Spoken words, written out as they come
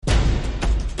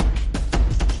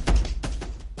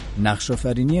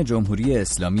نقش‌آفرینی جمهوری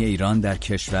اسلامی ایران در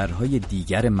کشورهای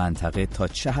دیگر منطقه تا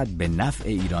چه حد به نفع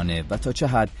ایرانه و تا چه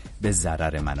حد به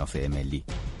ضرر منافع ملی.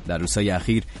 در روزهای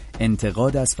اخیر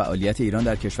انتقاد از فعالیت ایران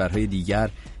در کشورهای دیگر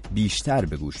بیشتر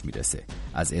به گوش میرسه،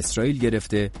 از اسرائیل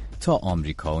گرفته تا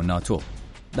آمریکا و ناتو.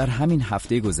 در همین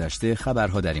هفته گذشته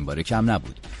خبرها در این باره کم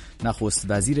نبود. نخست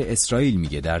وزیر اسرائیل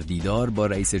میگه در دیدار با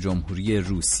رئیس جمهوری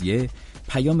روسیه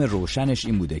پیام روشنش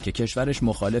این بوده که کشورش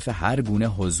مخالف هر گونه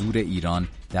حضور ایران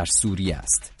در سوریه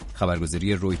است.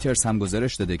 خبرگزاری رویترز هم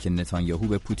گزارش داده که نتانیاهو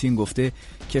به پوتین گفته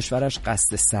کشورش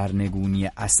قصد سرنگونی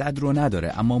اسد رو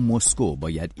نداره، اما مسکو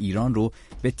باید ایران رو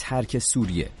به ترک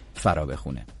سوریه فرا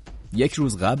بخونه. یک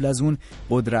روز قبل از اون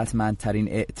قدرتمندترین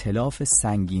ائتلاف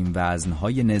سنگین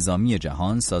وزنهای نظامی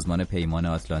جهان، سازمان پیمان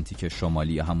آتلانتیک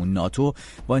شمالی همون ناتو،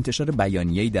 با انتشار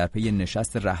بیانیه‌ای در پی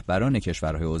نشست رهبران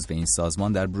کشورهای عضو این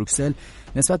سازمان در بروکسل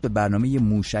نسبت به برنامه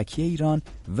موشکی ایران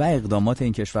و اقدامات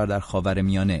این کشور در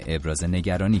خاورمیانه ابراز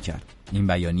نگرانی کرد. این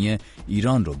بیانیه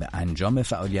ایران رو به انجام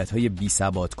فعالیت‌های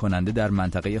بی‌ثبات کننده در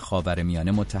منطقه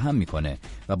خاورمیانه متهم می‌کنه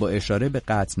و با اشاره به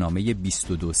قطعنامه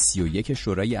 2231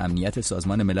 شورای امنیت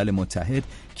سازمان ملل متحد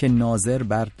که ناظر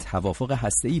بر توافق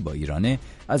هسته‌ای با ایرانه،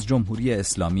 از جمهوری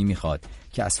اسلامی می‌خواد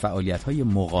که از فعالیت‌های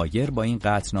مغایر با این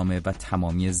قطعنامه و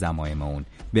تمامی ضمایم اون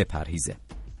بپرهیزه.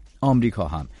 آمریکا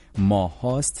هم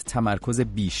ماه‌هاست تمرکز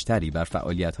بیشتری بر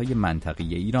فعالیت‌های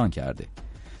منطقه‌ای ایران کرده.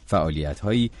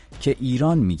 فعالیت‌هایی که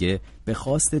ایران میگه به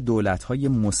خواست دولت‌های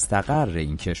مستقر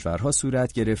این کشورها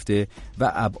صورت گرفته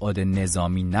و ابعاد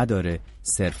نظامی نداره،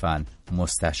 صرفاً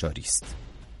مستشاری است.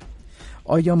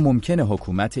 آیا ممکنه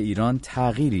حکومت ایران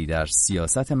تغییری در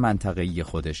سیاست منطقه‌ای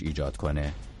خودش ایجاد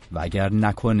کنه؟ و اگر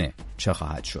نکنه چه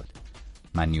خواهد شد؟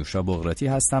 من نیوشا بغراتی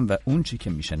هستم و اون چی که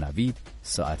میشنوید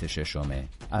ساعت 6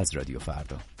 از رادیو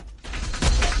فردا.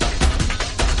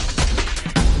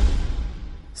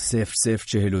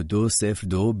 0042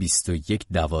 02 21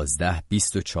 12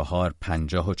 24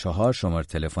 54 شماره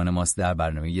تلفن ماست در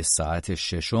برنامه ساعت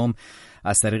 6.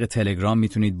 از طریق تلگرام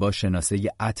میتونید با شناسه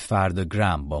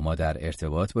 @فرداگرام با ما در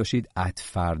ارتباط باشید.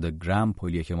 @فرداگرام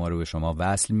پلیه که ما رو به شما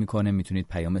وصل میکنه. میتونید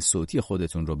پیام صوتی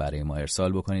خودتون رو برای ما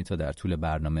ارسال بکنید تا در طول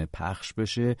برنامه پخش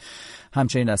بشه.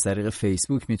 همچنین از طریق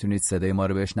فیسبوک میتونید صدای ما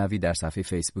رو بشنوید. در صفحه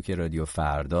فیسبوک رادیو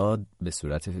فردا به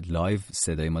صورت لایو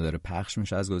صدای ما داره پخش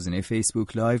میشه از گزینه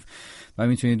فیسبوک لایو و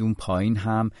میتونید اون پایین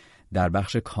هم در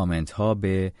بخش کامنت ها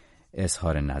به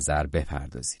اظهار نظر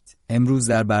بپردازید. امروز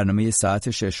در برنامه ساعت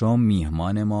 6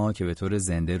 میهمان ما که به طور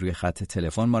زنده روی خط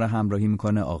تلفن ما را همراهی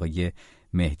میکنه آقای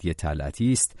مهدی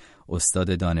طلعتی است،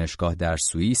 استاد دانشگاه در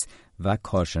سوئیس و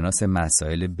کارشناس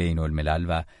مسائل بین الملل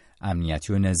و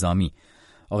امنیتی و نظامی.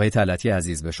 آقای طلعتی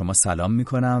عزیز، به شما سلام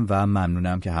میکنم و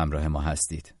ممنونم که همراه ما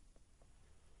هستید.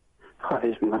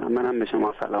 خواهش میکنم. منم به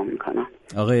شما سلام میکنم.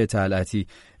 آقای طلعتی،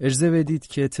 اجازه بدید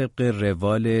که طبق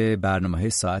روال برنامه‌های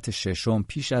ساعت 6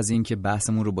 پیش از این که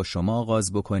بحثمون رو با شما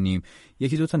آغاز بکنیم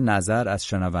یکی دو تا نظر از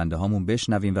شنونده هامون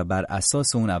بشنویم و بر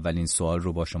اساس اون اولین سوال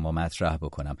رو با شما مطرح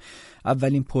بکنم.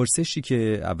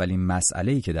 اولین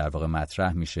مسئله‌ای که در واقع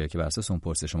مطرح میشه که بر اساس اون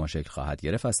پرسش شما شکل خواهد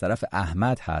گرفت از طرف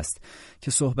احمد هست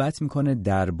که صحبت میکنه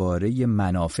درباره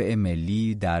منافع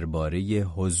ملی، درباره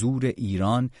حضور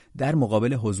ایران در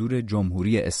مقابل حضور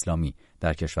جمهوری اسلامی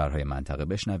در کشورهای منطقه.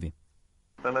 بشنویم.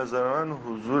 به نظر من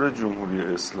حضور جمهوری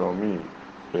اسلامی،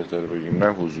 بهتر بگیم نه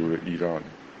حضور ایران،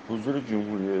 حضور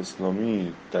جمهوری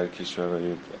اسلامی در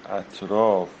کشورهای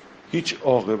اطراف هیچ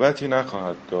عاقبتی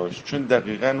نخواهد داشت، چون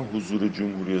دقیقاً حضور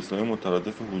جمهوری اسلامی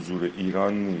مترادف حضور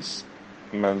ایران نیست.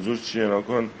 منظور چیه؟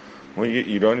 نکن ما یه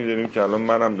ایرانی داریم که الان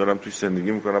منم دارم توی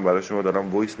زندگی میکنم، برای شما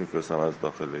دارم وایس میفرستم از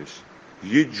داخلش.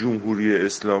 یه جمهوری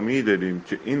اسلامی داریم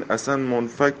که این اصلا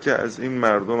منفک از این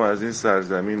مردم، از این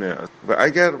سرزمینه و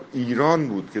اگر ایران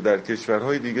بود که در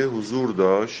کشورهای دیگه حضور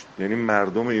داشت، یعنی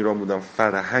مردم ایران بودن،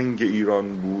 فرهنگ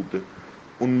ایران بود،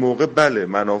 اون موقع بله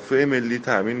منافع ملی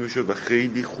تأمین میشد و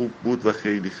خیلی خوب بود و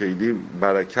خیلی خیلی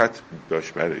برکت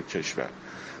داشت برای کشور.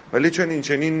 ولی چون این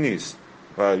چنین نیست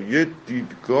و یه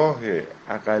دیدگاه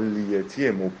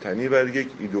اقلیتی مبتنی بر یک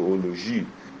ایدئولوژی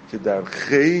که در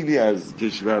خیلی از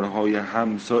کشورهای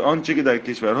همسایه، آنچه که در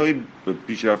کشورهای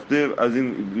پیشرفته از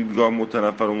این دیدگاه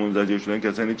متنفر و منزجر شدن که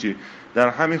اصلا چی، در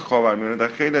همین خاورمیانه در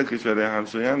خیلی از کشورهای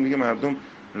همسایه هم دیگه مردم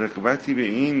رغبتی به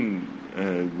این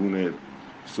گونه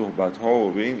صحبت‌ها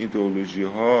و به این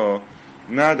ایدئولوژی‌ها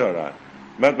ندارن.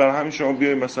 بعد برای همین شما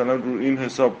بیاید مثلا رو این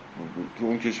حساب که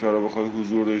اون کشورها بخواد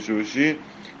حضور داشته باشی،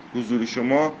 حضور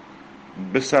شما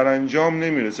به سرانجام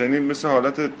نمیرسه. یعنی مثل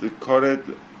حالت کار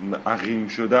عقیم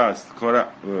شده است، کار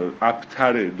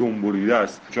ابتر دنبوریده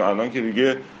است، چون الان که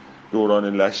دیگه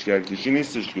دوران لشکرکشی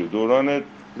نیستش که دوران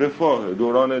رفاه،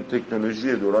 دوران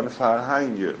تکنولوژی، دوران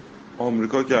فرهنگ.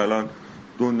 آمریکا که الان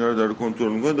دنیا رو داره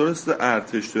کنترل میکنه. درسته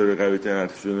ارتش داره، قوی‌ترین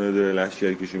ارتش دنیا داره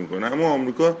لشکرکشی میکنه، اما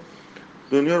آمریکا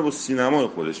دنیا رو با سینمای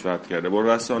خودش فتح کرده، با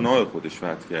رسانه‌های خودش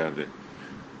فتح کرده.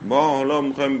 ما حالا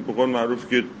میخوایم به قول معروف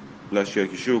که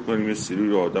لشکرکشی بکنیم، یه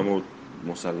سری آدم رو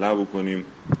مسلح بکنیم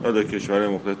در کشورهای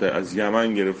مختلف، از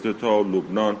یمن گرفته تا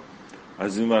لبنان،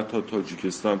 از این ور تا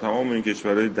تاجیکستان، تمام این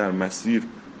کشورهای در مسیر.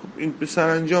 خب این به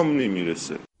سرانجام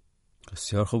نمیرسه.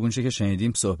 بسیار خوب. اونچه که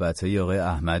شنیدیم صحبت‌های آقای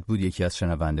احمد بود، یکی از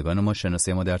شنوندگان ما.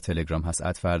 شناسه ما در تلگرام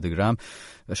هست @فردگرام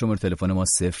و شماره تلفن ما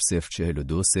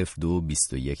 0042 02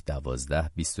 21 12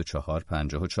 24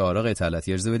 54. آقای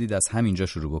طلعتی اجازه بدید از همینجا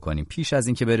شروع بکنیم. پیش از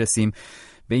اینکه برسیم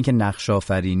به اینکه نقش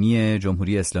آفرینی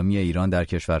جمهوری اسلامی ایران در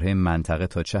کشورهای منطقه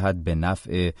تا چه حد به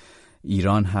نفع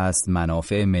ایران هست،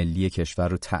 منافع ملی کشور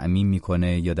رو تأمین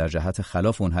میکنه یا در جهت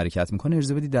خلاف اون حرکت میکنه،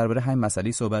 اجازه بدید درباره همین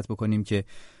مسئله صحبت بکنیم که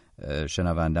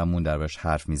شنوندمون دربارش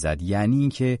حرف میزد. یعنی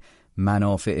اینکه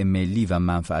منافع ملی و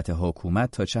منفعت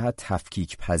حکومت تا چه حد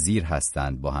تفکیک پذیر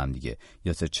هستند با هم دیگه،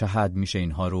 یا تا چه حد میشه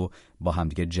اینها رو با هم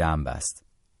دیگه جمع بست؟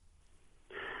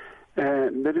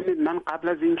 ببینید، من قبل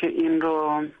از اینکه این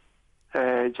رو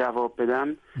جواب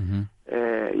بدم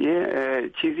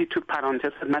یه چیزی تو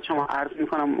پرانتز خدمت شما عرض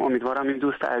میکنم، امیدوارم این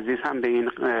دوست عزیز هم به این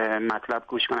مطلب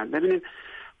گوش کنند. ببینید،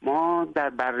 ما در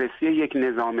بررسی یک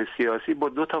نظام سیاسی با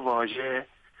دو تا واژه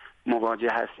مواجه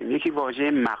هستیم. یکی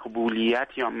واژه مقبولیت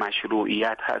یا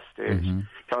مشروعیت هستش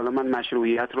که حالا من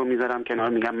مشروعیت رو میذارم کنار،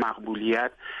 میگم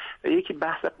مقبولیت، و یکی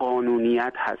بحث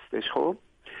قانونیت هستش. خب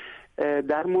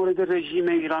در مورد رژیم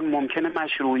ایران ممکنه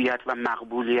مشروعیت و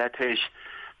مقبولیتش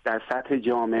در سطح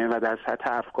جامعه و در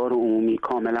سطح افکار عمومی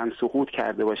کاملا سقوط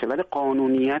کرده باشه، ولی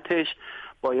قانونیتش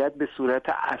باید به صورت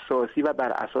اساسی و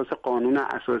بر اساس قانون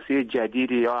اساسی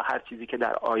جدید یا هر چیزی که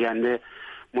در آینده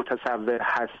متصور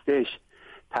هستش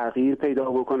تغییر پیدا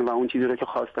بکنه و اون چیزی رو که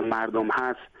خواست مردم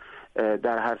هست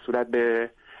در هر صورت به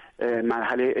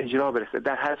مرحله اجرا برسه.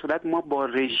 در هر صورت ما با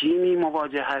رژیمی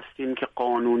مواجه هستیم که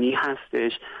قانونی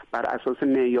هستش، بر اساس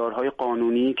معیارهای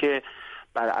قانونی که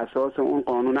بر اساس اون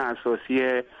قانون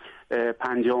اساسی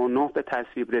 59 به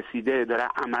تصویب رسیده داره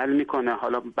عمل میکنه.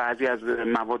 حالا بعضی از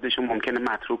موادش ممکنه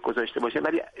متروک گذاشته باشه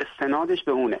ولی استنادش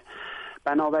به اونه.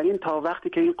 بنابراین تا وقتی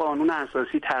که این قانون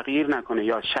اساسی تغییر نکنه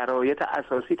یا شرایط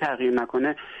اساسی تغییر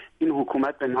نکنه، این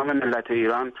حکومت به نام ملت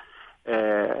ایران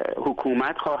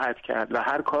حکومت خواهد کرد و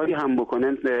هر کاری هم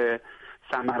بکنه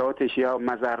ثمراتش یا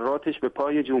مضراتش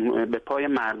به پای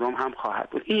مردم هم خواهد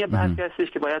بود. این یه بحثی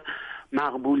هستش که باید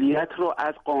مقبولیت رو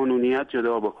از قانونیت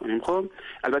جدا بکنیم. خب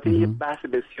البته این یه بحث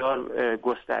بسیار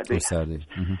گسترده است.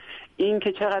 این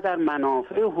که چقدر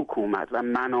منافع حکومت و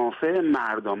منافع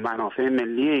مردم، منافع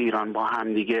ملی ایران با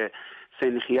همدیگه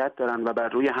سنخیت دارن و بر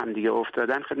روی همدیگه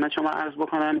افتادن، خدمت شما عرض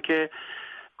بکنم که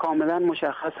کاملا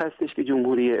مشخص هستش که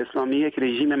جمهوری اسلامی یک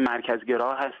رژیم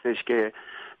مرکزگرا هستش که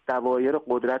دوایر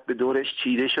قدرت به دورش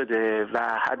چیده شده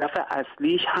و هدف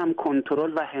اصلیش هم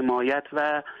کنترل و حمایت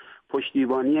و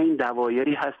پشتیبانی این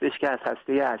دوایری هستش که از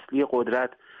هسته اصلی قدرت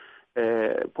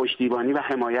پشتیبانی و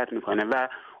حمایت میکنه و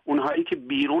اونهایی که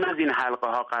بیرون از این حلقه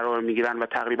ها قرار میگیرن و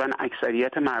تقریبا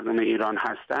اکثریت مردم ایران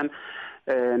هستن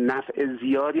نفع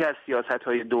زیادی از سیاست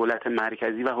های دولت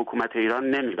مرکزی و حکومت ایران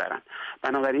نمیبرن.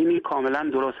 بنابراین این کاملا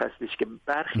درست هستش که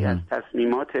برخی از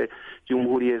تصمیمات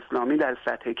جمهوری اسلامی در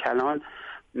سطح کلان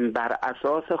بر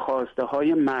اساس خواسته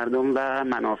های مردم و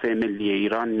منافع ملی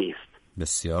ایران نیست.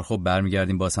 بسیار خب،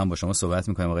 برمیگردیم باز هم با شما صحبت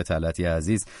میکنیم. آقای طلعتی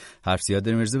عزیز، حرف زیاد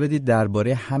داریم، اجازه بدید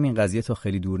درباره همین قضیه تا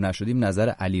خیلی دور نشدیم نظر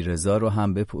علیرضا رو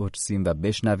هم بپرسیم و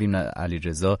بشنویم.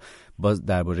 علیرضا باز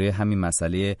درباره همین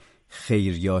مسئله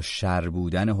خیر یا شر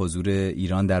بودن حضور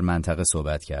ایران در منطقه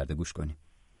صحبت کرده، گوش کنیم.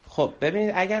 خب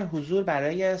ببینید، اگر حضور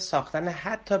برای ساختن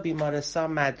حتی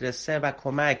بیمارستان، مدرسه و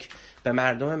کمک به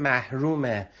مردم محروم،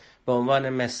 به عنوان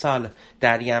مثال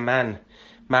در یمن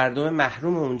مردم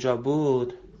محروم اونجا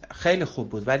بود، خیلی خوب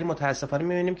بود، ولی متاسفانه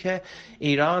می‌بینیم که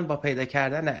ایران با پیدا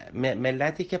کردن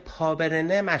ملتی که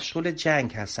پابرنه مشغول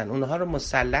جنگ هستن، اونها رو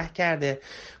مسلح کرده،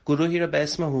 گروهی رو به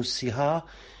اسم حوثی‌ها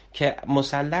که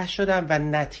مسلح شدن و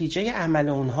نتیجه عمل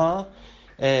اونها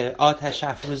آتش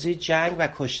افروزی، جنگ و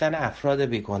کشتن افراد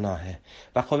بیگناهه.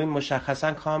 و خب این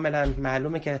مشخصا کاملا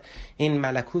معلومه که این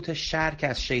ملکوت شر که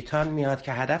از شیطان میاد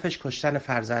که هدفش کشتن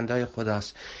فرزندای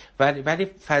خداست. ولی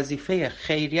وظیفه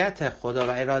خیریت خدا و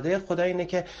اراده خدا اینه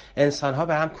که انسان‌ها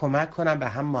به هم کمک کنن، به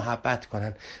هم محبت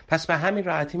کنن. پس به همین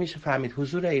راحتی میشه فهمید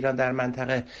حضور ایران در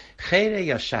منطقه خیره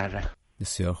یا شره.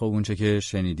 بسیار خوب، اونچه که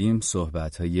شنیدیم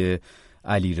صحبت‌های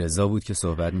علیرضا بود که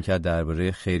صحبت میکرد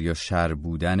درباره خیر یا شر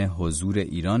بودن حضور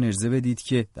ایران. اجازه بدید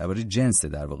که درباره جنس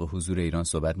در واقع حضور ایران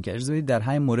صحبت میکرد. اجازه بدید در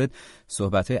همین مورد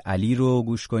صحبت‌های علی رو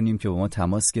گوش کنیم که با ما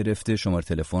تماس گرفته. شماره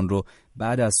تلفن رو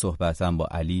بعد از صحبتم با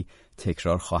علی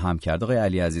تکرار خواهم کرد. آقای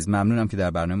علی عزیز، ممنونم که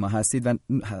در برنامه ما هستید و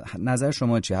نظر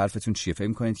شما چیه؟ حرفتون چیه؟ فکر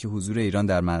می‌کنید که حضور ایران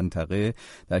در منطقه،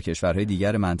 در کشورهای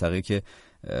دیگر منطقه که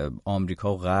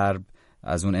آمریکا و غرب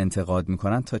از اون انتقاد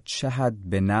میکنن، تا چه حد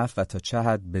به نفع و تا چه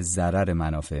حد به ضرر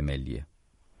منافع ملیه؟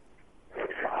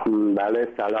 بله،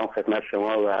 سلام خدمت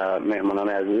شما و مهمانان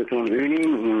عزیزتون.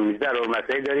 ببینیم در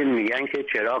مسائل داریم میگن که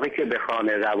چراغی که به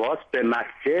خانه رواست به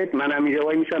مسجد. من هم اینجا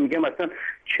وای میشم میگم مثلا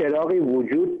چراغی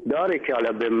وجود داره که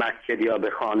حالا به مسجد یا به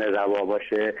خانه روا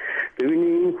باشه؟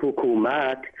 ببینیم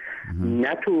حکومت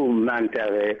نه تو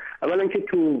منطقه، اولا که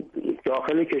تو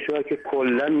داخل کشور که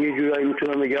کلا یه جورایی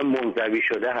میتونم بگم منزوی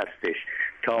شده هستش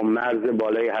تا مرز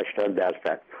بالای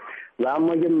 80%. و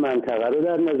اما یه منطقه رو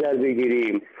در نظر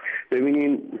بگیریم،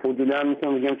 ببینیم حدودا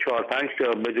میتونم بگم 4-5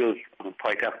 تا به جز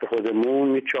پایتخت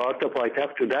خودمون 4 تا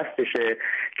پایتخت تو دستشه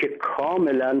که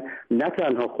کاملا نه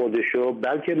تنها خودشو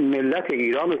بلکه ملت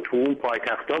ایران رو تو اون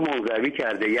پایتخت‌ها منزوی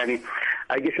کرده. یعنی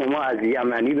اگه شما از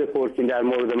یمنی بپرسین در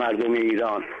مورد مردم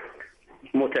ایران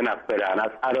متنفرن،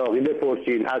 از عراقی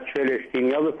بپرسین، از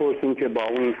فلسطینیا بپرسین که با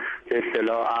اون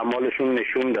اصطلاح اعمالشون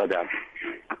نشون دادن،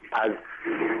 از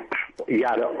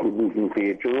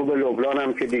جنوب لبنان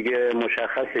هم که دیگه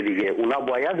مشخصه دیگه اونا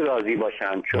باید راضی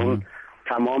باشن چون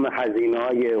تمام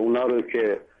هزینه‌های اونا رو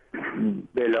که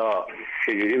بلا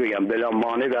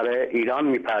مانع داره ایران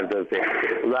میپردازه.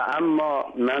 و اما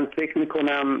من فکر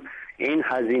میکنم این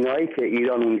هزینه‌ای که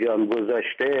ایران اونجا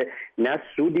گذاشته نه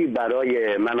سودی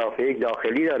برای منافع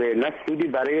داخلی داره نه سودی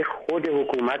برای خود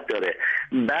حکومت داره،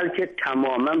 بلکه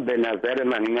تماما به نظر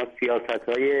من اینا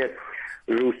سیاست‌های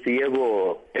روسیه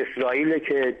و اسرائیل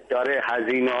که داره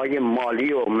هزینه‌های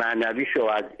مالی و معنویشو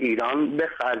از ایران به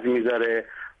خرج میذاره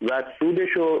و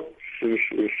سودشو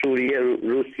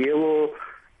روسیه و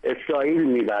اسرائیل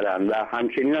میبرن و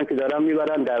همچنین هم که دارن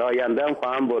میبرن در آینده هم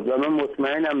خواهم برد. و من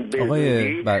مطمئنم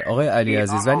آقای علی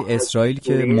عزیز، ولی اسرائیل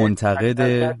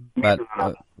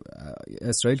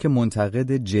که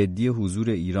منتقد جدی حضور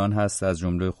ایران هست، از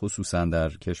جمله خصوصا در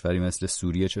کشوری مثل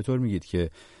سوریه، چطور میگید که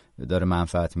داره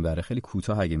منفعت میبره؟ خیلی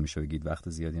کوتاه اگه میشه بگید، وقت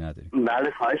زیادی نداریم.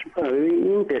 بله خواهش میکنم.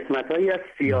 این قسمت‌هایی از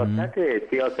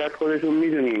سیاست خودتون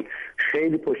میدونین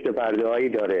خیلی پشت پرده هایی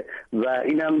داره و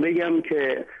اینم بگم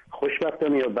که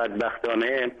خوشبختانه یا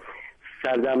بدبختانه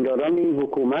سردمداران این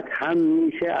حکومت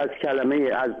همیشه از کلمه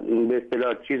از به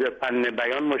اصطلاح فن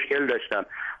بیان مشکل داشتن.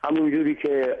 همونجوری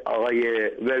که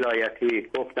آقای ولایتی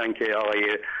گفتن که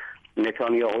آقای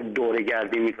نتانیاهو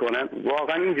دوره‌گردی میکنن،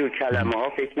 واقعا اینجور کلمه ها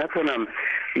فکر نکنم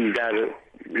در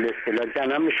اصطلاح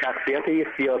جنم شخصیت یه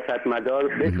سیاستمدار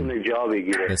بتونه جا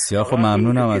بگیره. بسیار خب،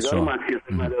 ممنونم از شما. من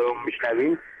سیاستمدار رو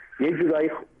میشنویم یه جورایی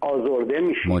آزرده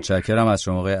میشیم. متشکرم از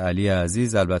شما آقای علی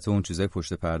عزیز. البته اون چیزای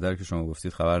پشت پرده که شما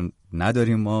گفتید خبر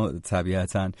نداریم ما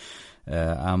طبیعتاً،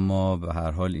 اما به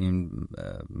هر حال این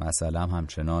مسئله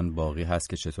همچنان باقی هست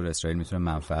که چطور اسرائیل میتونه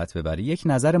منفعت ببره. یک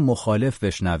نظر مخالف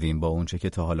بشنویم با اونچه که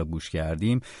تا حالا گوش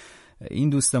کردیم. این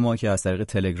دوست ما که از طریق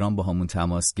تلگرام با همون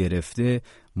تماس گرفته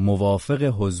موافق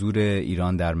حضور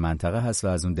ایران در منطقه هست و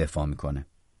از اون دفاع میکنه.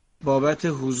 بابت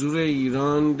حضور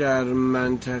ایران در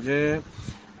منطقه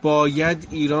باید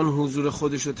ایران حضور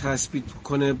خودش رو تثبیت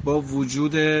کنه. با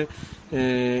وجود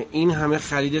این همه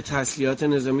خرید تسلیحات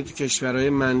نظامی تو کشورهای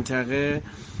منطقه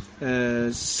 100%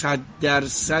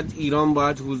 ایران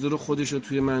باید حضور خودش رو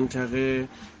توی منطقه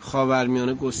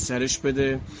خاورمیانه گسترش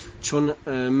بده، چون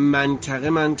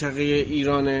منطقه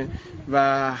ایرانه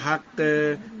و حق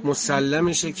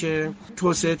مسلمشه که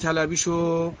توسعه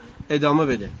طلبیشو ادامه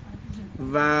بده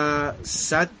و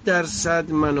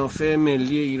 100% منافع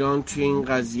ملی ایران توی این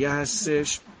قضیه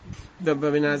هستش و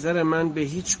به نظر من به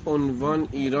هیچ عنوان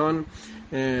ایران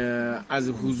از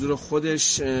حضور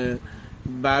خودش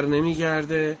بر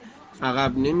نمیگرده،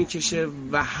 عقب نمیکشه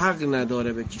و حق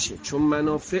نداره بکشه، چون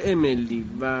منافع ملی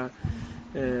و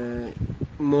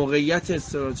موقعیت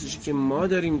استراتژیکی که ما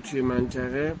داریم توی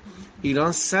منطقه،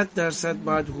 ایران 100%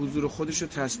 باید حضور خودش رو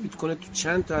تثبیت کنه تو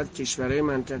چند تا از کشورهای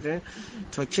منطقه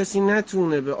تا کسی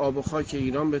نتونه به آب و خاک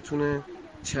ایران بتونه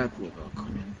چپ نگاه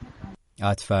کنه.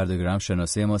 @فردگرام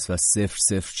شناسه ماست و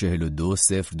 0042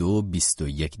 02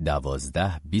 21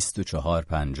 12 24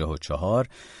 54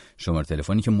 شماره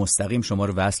تلفنی که مستقیم شما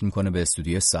رو وصل میکنه به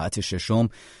استودیو ساعت ششم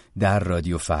در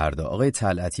رادیو فردا. آقای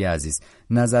طلعتی عزیز،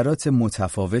 نظرات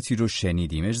متفاوتی رو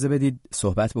شنیدیم. اجازه بدید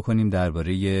صحبت بکنیم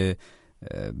درباره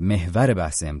محور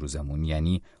بحث امروزمون،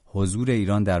 یعنی حضور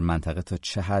ایران در منطقه تا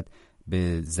چه حد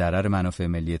به ضرر منافع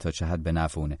ملی تا چه حد به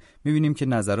نفع اونه. می‌بینیم که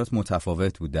نظرات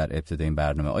متفاوت بود در ابتدای این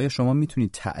برنامه. آیا شما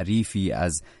میتونید تعریفی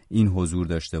از این حضور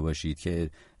داشته باشید که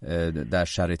در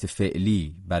شرایط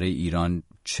فعلی برای ایران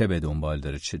چه به دنبال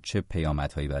داره، چه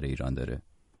پیامدهایی برای ایران داره؟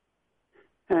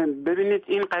 ببینید،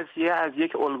 این قضیه از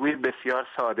یک الگوی بسیار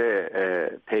ساده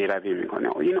پیروی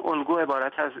میکنه. این الگو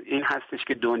عبارت از این هستش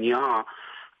که دنیا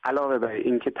علاوه بر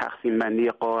این که تقسیم بندی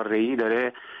قاره‌ای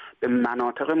داره، به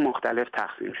مناطق مختلف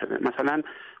تقسیم شده. مثلا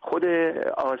خود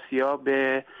آسیا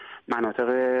به مناطق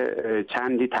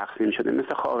چندی تقسیم شده،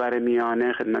 مثل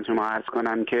خاورمیانه خدمت شما عرض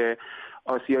کنم که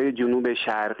آسیای جنوب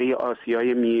شرقی،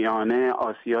 آسیای میانه،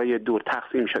 آسیای دور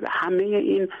تقسیم شده. همه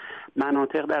این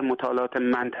مناطق در مطالعات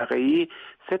منطقه‌ای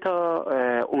 3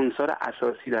 عنصر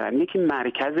اساسی دارن. یکی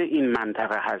مرکز این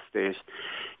منطقه هستش،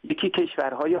 یکی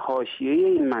کشورهای حاشیه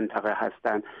این منطقه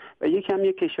هستن و یکی هم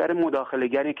یک کشور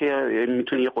مداخله‌گری که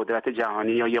میتونه یه قدرت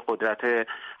جهانی یا یه قدرت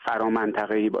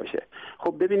فرامنطقه‌ای باشه.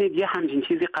 خب ببینید، یه همچین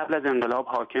چیزی قبل از انقلاب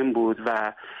حاکم بود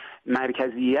و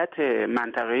مرکزیت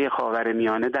منطقه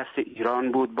خاورمیانه دست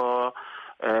ایران بود با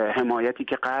حمایتی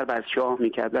که غرب از شاه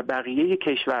میکرد و بقیه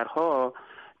کشورها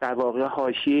در واقع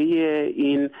حاشیه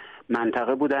این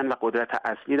منطقه بودن و قدرت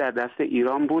اصلی در دست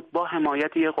ایران بود با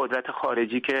حمایت یک قدرت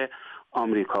خارجی که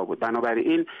آمریکا بود.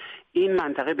 بنابراین این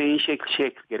منطقه به این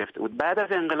شکل گرفته بود. بعد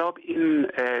از انقلاب این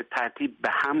ترتیب به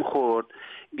هم خورد،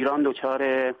 ایران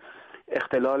دچار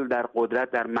اختلال در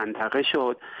قدرت در منطقه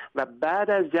شد و بعد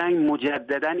از جنگ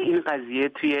مجددا این قضیه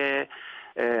توی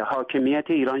حاکمیت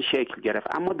ایران شکل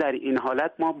گرفت. اما در این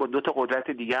حالت ما با 2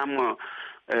 قدرت دیگه هم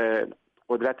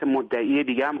قدرت مدعی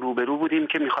دیگه هم روبرو بودیم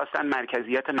که میخواستن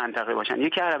مرکزیت منطقه باشن.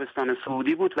 یکی عربستان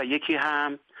سعودی بود و یکی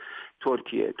هم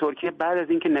ترکیه بعد از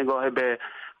اینکه نگاه به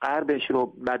غربش رو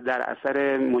بعد در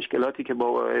اثر مشکلاتی که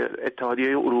با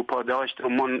اتحادیه اروپا داشت رو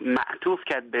معطوف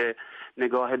کرد به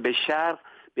نگاه به شرق،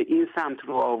 به این سمت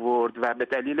رو آورد و به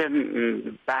دلیل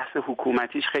بحث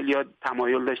حکومتیش خیلی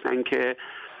تمایل داشتن که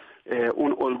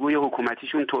اون الگوی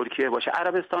حکومتیشون ترکیه باشه.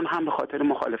 عربستان هم به خاطر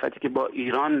مخالفتی که با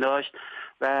ایران داشت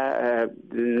و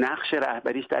نقش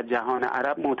رهبریش در جهان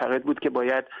عرب معتقد بود که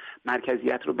باید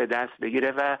مرکزیت رو به دست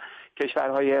بگیره و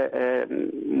کشورهای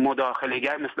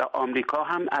مداخله‌گر مثل آمریکا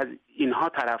هم از اینها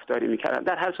طرفداری میکردن.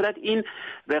 در هر صورت این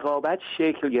رقابت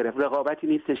شکل گرفت. رقابتی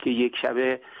نیستش که یک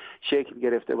شبه شکل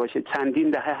گرفته باشه. چندین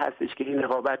دهه هستش که این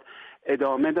رقابت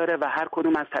ادامه داره و هر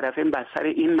کدوم از طرفین بر سر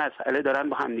این مسئله دارن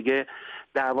با هم دیگه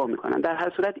دعوا میکنن. در هر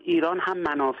صورت ایران هم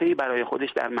منافعی برای خودش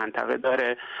در منطقه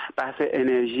داره. بحث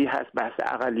انرژی هست، بحث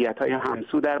اقلیت‌های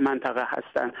همسو در منطقه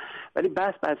هستن، ولی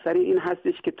بحث بر سر این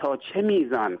هستش که تا چه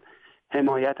میزان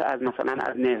حمایت از مثلا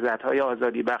از نهضت‌های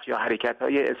آزادی بخش یا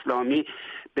حرکت‌های اسلامی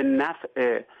به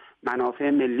نفع منافع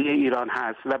ملی ایران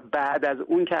هست و بعد از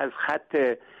اون که از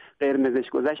خط قرمزش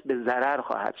گذشت به ضرر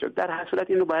خواهد شد. در هر صورت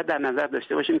این رو باید در نظر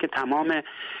داشته باشیم که تمام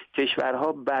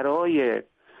کشورها برای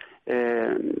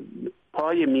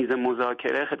پای میز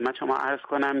مذاکره خدمت شما عرض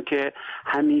کنم که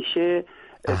همیشه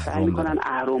سعی میکنن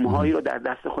اهرم‌هایی رو در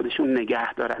دست خودشون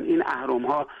نگه دارن. این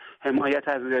اهرم‌ها حمایت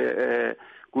از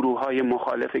گروه‌های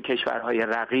مخالف کشورهای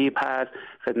رقیب هست،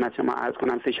 خدمت شما عرض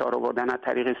کنم فشار آوردن از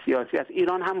طریق سیاسی است.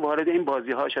 ایران هم وارد این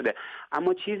بازی‌ها شده.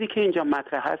 اما چیزی که اینجا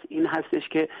مطرح هست این هستش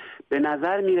که به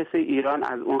نظر میرسه ایران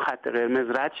از اون خط قرمز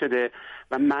رد شده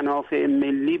و منافع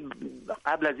ملی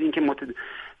قبل از اینکه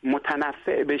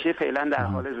متنفع بشه فعلا در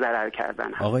حال ضرر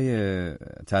کردن هست. آقای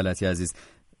طلعتی عزیز،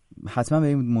 حتما به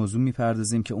این موضوع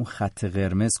میپردازیم که اون خط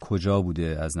قرمز کجا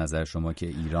بوده از نظر شما که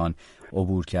ایران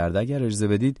عبور کرده. اگر اجازه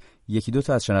بدید 1-2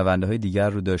 تا از شنونده‌های دیگر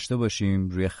رو داشته باشیم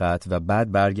روی خط و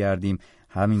بعد برگردیم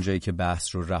همین جایی که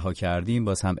بحث رو رها کردیم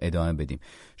باز هم ادامه بدیم.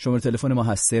 شماره تلفن ما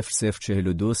هست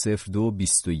 0042 02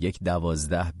 21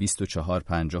 12 24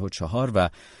 54 و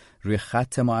روی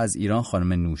خط ما از ایران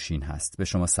خانم نوشین هست. به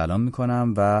شما سلام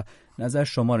میکنم و نظر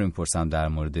شما رو میپرسم در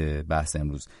مورد بحث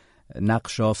امروز.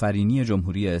 نقش آفرینی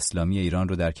جمهوری اسلامی ایران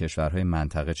رو در کشورهای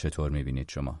منطقه چطور میبینید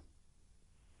شما؟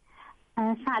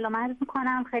 سلام عرض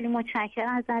میکنم، خیلی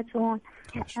متشکرم ازتون.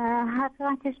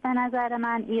 حقیقتش به نظر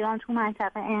من ایران تو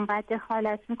منطقه انقدر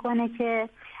دخالت میکنه که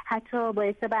حتی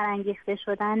باعث برانگیخته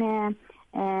شدن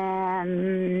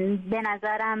به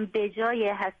نظرم به جای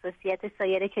حساسیت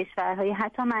سایر کشورهای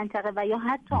حتی منطقه و یا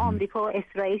حتی آمریکا و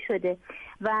اسرائیل شده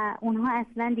و اونها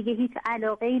اصلا دیگه هیچ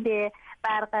علاقه‌ای به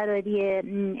برقراری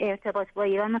ارتباط با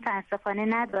ایران متاسفانه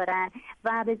ندارن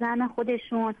و به زعم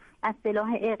خودشون از سلاح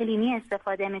اقلیمی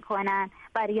استفاده میکنن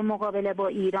برای مقابله با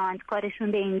ایران.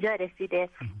 کارشون به اینجا رسیده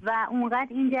و اونقدر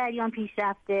این جریان پیش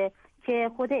رفته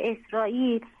که خود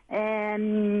اسرائیل،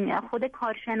 خود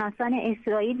کارشناسان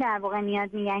اسرائیل در واقع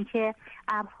میاد میگن که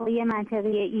ابرهای منطقه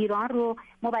ایران رو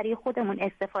ما برای خودمون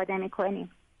استفاده میکنیم.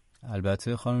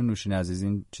 البته خانم نوشین عزیز،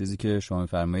 این چیزی که شما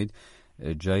می‌فرمایید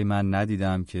جایی من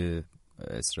ندیدم که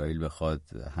اسرائیل بخواد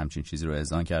همچین چیزی رو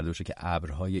اذعان کرده باشه که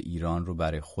ابرهای ایران رو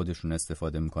برای خودشون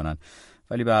استفاده میکنن.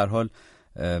 ولی به هر حال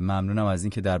ممنونم از این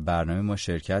که در برنامه ما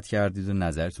شرکت کردید و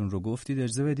نظرتون رو گفتید.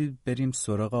 اجازه بدید بریم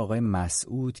سراغ آقای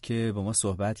مسعود که با ما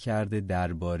صحبت کرده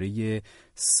درباره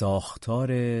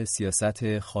ساختار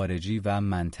سیاست خارجی و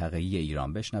منطقه‌ای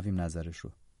ایران. بشنویم نظرش رو.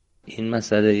 این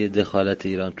مسئله دخالت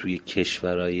ایران توی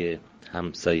کشورهای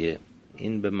همسایه،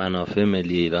 این به منافع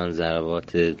ملی ایران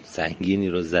ضربات سنگینی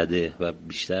رو زده و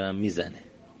بیشتر هم میزنه.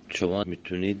 شما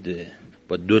میتونید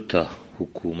با 2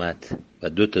 حکومت و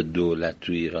 2 دولت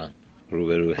تو ایران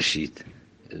روبرو بشید،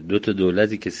 2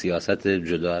 دولتی که سیاست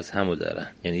جدا از همو دارن،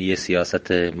 یعنی یه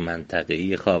سیاست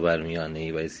منطقه‌ای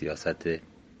خاورمیانه‌ای و یه سیاست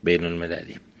بین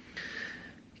المللی.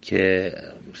 که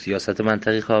سیاست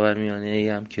منطقه‌ای خاورمیانه‌ای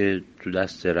هم که تو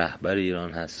دست رهبر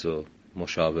ایران هست و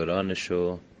مشاورانش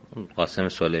و قاسم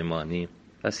سلیمانی،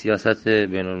 و سیاست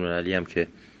بین المللی هم که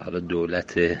حالا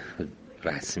دولت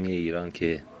رسمی ایران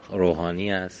که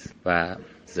روحانی است و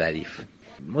ظریف.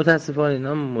 متاسفانه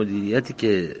اینا مدیریتی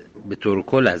که به طور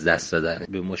کل از دست دادن،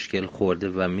 به مشکل خورده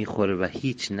و میخوره و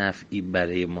هیچ نفعی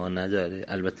برای ما نداره.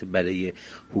 البته برای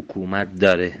حکومت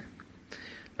داره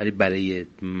ولی برای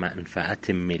منفعت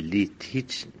ملی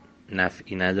هیچ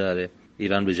نفعی نداره.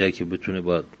 ایران به جایی که بتونه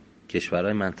با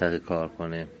کشورهای منطقه کار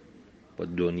کنه، با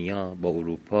دنیا، با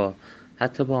اروپا،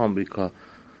 حتی با آمریکا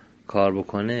کار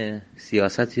بکنه،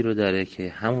 سیاستی رو داره که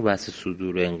همون بحث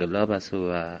صدور انقلاب است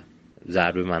و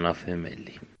ضرب منافع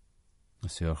ملی.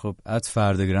 بسیار خوب.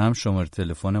 @فردگرام شماره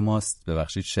تلفن ماست،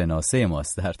 ببخشید شناسه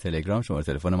ماست در تلگرام. شماره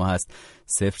تلفن ما هست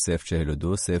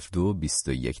 0042 02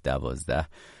 21 12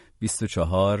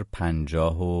 24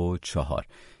 54.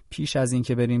 پیش از این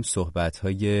که بریم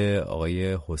صحبت‌های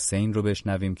آقای حسین رو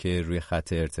بشنویم که روی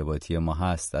خط ارتباطی ما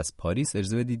هست از پاریس،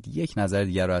 اجازه بدید یک نظر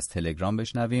دیگر رو از تلگرام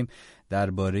بشنویم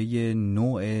درباره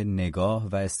نوع نگاه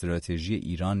و استراتژی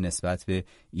ایران نسبت به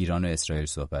ایران و اسرائیل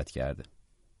صحبت کرده.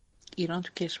 ایران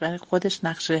تو کشور خودش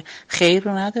نقش خیر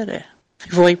رو نداره،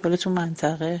 وای بالا تو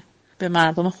منطقه به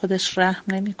مردم خودش رحم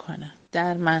نمی‌کنه.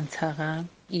 در منطقه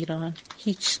ایران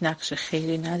هیچ نقش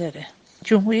خیری نداره.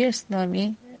 جمهوری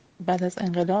اسلامی بعد از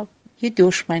انقلاب یه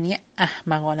دشمنی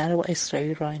احمقانه رو با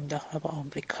اسرائیل راه انداخت و با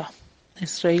آمریکا.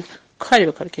 اسرائیل کاری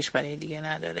به کار کشورهای دیگه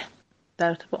نداره. در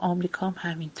رابطه با آمریکا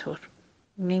هم همینطور.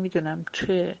 نمیدونم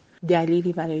چه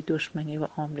دلیلی برای دشمنی با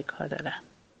آمریکا داره.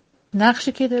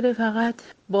 نقشی که داره فقط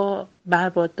با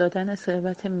برباد دادن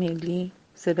ثروت ملی،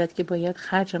 ثروتی که باید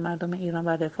خرج مردم ایران و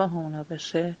رفاه اونا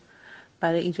بشه،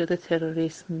 برای ایجاد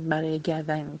تروریسم، برای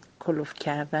گردن کلوف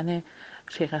کردن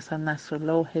شیخ حسن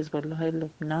نصرالله و حزب الله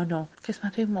لبنان و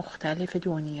قسمت‌های مختلف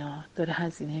دنیا داره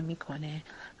هزینه میکنه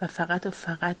و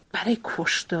فقط برای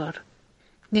کشتار.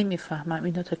 نمیفهمم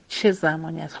اینا تا چه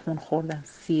زمانی از خون خوردن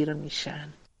سیر میشن.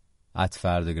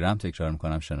 @فردگرام تکرار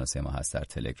میکنم شناسه ما هست در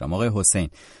تلگرام. آقای حسین،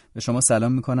 به شما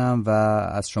سلام میکنم و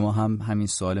از شما هم همین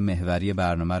سوال محوری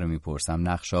برنامه رو میپرسم.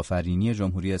 نقش آفرینی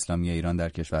جمهوری اسلامی ایران در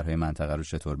کشورهای منطقه رو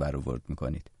چطور برآورد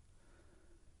میکنید؟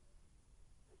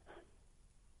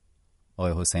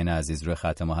 آقای حسین عزیز روی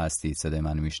خط ما هستید؟ صدای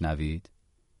منو میشنوید؟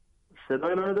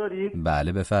 صدای منو دارید؟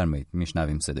 بله بفرمایید،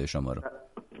 میشنویم صدای شما رو.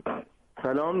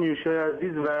 سلام نیوشای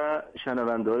عزیز و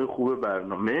شنونده‌های خوب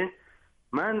برنامه.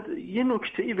 من یه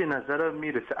نکته‌ای به نظرم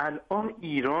میرسه، الان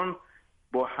ایران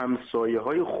با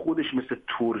همسایه‌های خودش مثل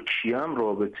ترکیه هم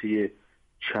رابطه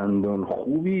چندان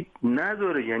خوبی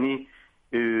نداره. یعنی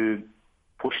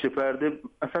پشت پرده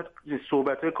اصلا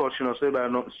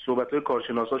صحبت‌های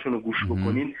کارشناساشون رو گوش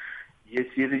بکنین، یه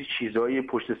سری چیزای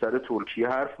پشت سر ترکیه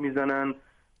حرف میزنن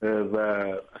و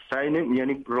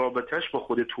یعنی رابطهش با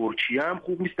خود ترکیه هم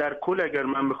خوب نیست. در کل اگر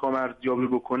من بخوام ارزیابی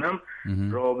بکنم،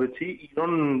 رابطه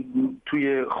ایران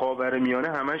توی خاورمیانه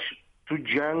همش تو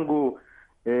جنگ و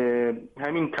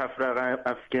همین تفرقه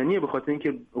افغانیه، به خاطر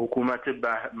اینکه حکومت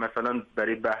مثلا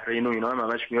برای بحرین و اینا هم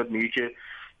همش میاد میگه که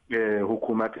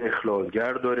حکومت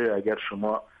اخلالگر داره. اگر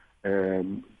شما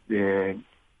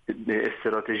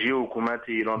استراتژی حکومت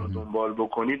ایران رو دنبال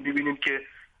بکنید میبینید که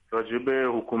راجع به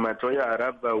حکومت‌های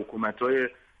عرب و حکومت‌های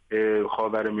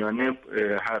خاورمیانه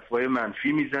حرفای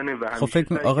منفی میزنه و خب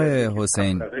فکر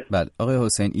آقای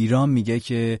حسین ایران میگه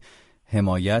که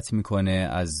حمایت میکنه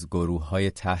از گروه‌های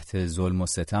تحت ظلم و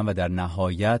ستم و در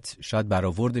نهایت شاید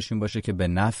برآوردش این باشه که به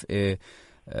نفع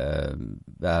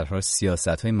در حال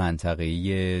سیاست‌های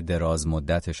منطقه‌ای دراز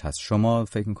مدتش هست. شما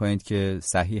فکر میکنید که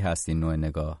صحیح هست این نوع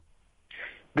نگاه؟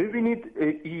 ببینید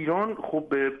ایران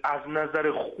خب از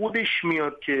نظر خودش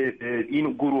میاد که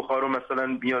این گروه ها رو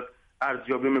مثلا میاد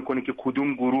ارزیابی میکنه که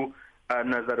کدوم گروه از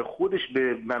نظر خودش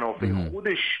به منافع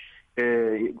خودش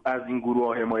از این گروه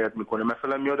ها حمایت میکنه.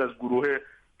 مثلا میاد از گروه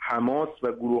حماس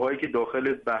و گروه هایی که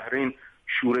داخل بحرین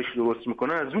شورش درست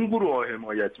میکنه از اون گروه ها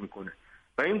حمایت میکنه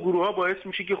و این گروه ها باعث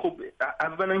میشه که خب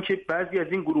اولا که بعضی از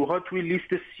این گروه ها توی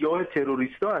لیست سیاه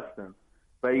تروریستا هستن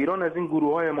و ایران از این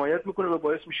گروه ها حمایت میکنه و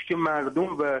باعث میشه که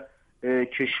مردم و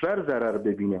کشور ضرر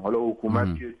ببینه. حالا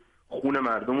حکومت که خون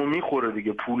مردم رو میخوره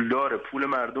دیگه، پول داره، پول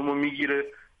مردم رو میگیره،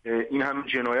 این هم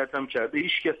جنایت هم کرده،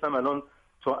 هیچ کس هم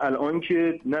تا الان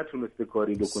که نتونسته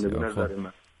کاری بکنه به نظر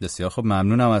من. بسیار خب،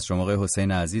 ممنونم از شما آقای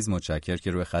حسین عزیز، متشکرم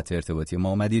که روی خط ارتباطی ما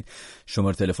اومدید.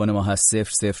 شماره تلفن ما هست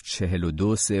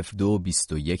 0042 02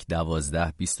 21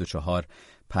 12 24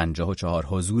 54.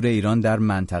 حضور ایران در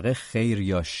منطقه خیر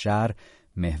یا شر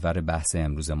محور بحث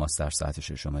امروز ماست در ساعت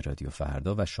 6 رادیو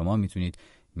فردا و شما میتونید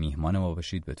میهمان ما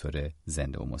باشید به طور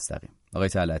زنده و مستقیم. آقای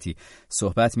طلعتی،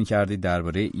 صحبت می‌کردید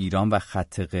درباره ایران و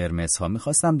خط قرمزها.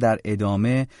 می‌خواستم در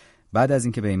ادامه بعد از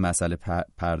اینکه به این مسئله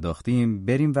پرداختیم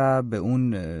بریم و به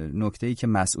اون نکته‌ای که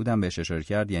مسعودم بهش اشاره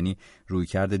کرد، یعنی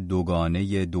رویکرد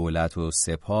دوگانه دولت و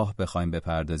سپاه بخوایم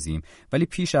بپردازیم. ولی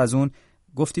پیش از اون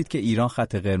گفتید که ایران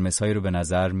خط قرمزهایی رو به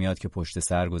نظر میاد که پشت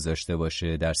سر گذاشته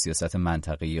باشه در سیاست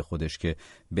منطقه‌ای خودش که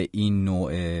به این نوع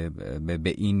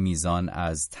به این میزان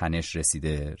از تنش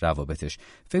رسیده روابطش.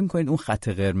 فکر می‌کنید اون خط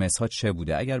قرمزها چه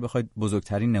بوده؟ اگر بخواید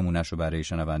بزرگترین نمونهش رو برای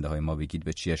شنونده‌های ما بگید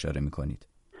به چی اشاره می‌کنید؟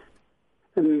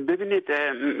 ببینید،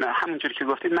 همونجوری که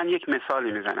گفتید من یک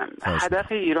مثالی میزنم.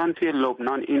 هدف ایران توی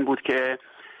لبنان این بود که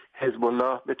حزب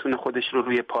الله بتونه خودش رو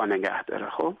روی پا نگه داره،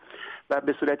 خب، و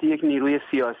به صورت یک نیروی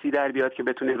سیاسی در بیاد که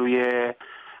بتونه روی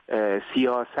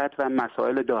سیاست و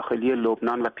مسائل داخلی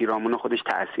لبنان و پیرامون خودش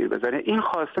تأثیر بذاره. این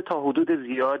خواسته تا حدود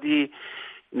زیادی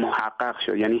محقق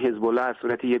شد، یعنی حزب الله از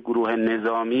صورت یک گروه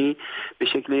نظامی به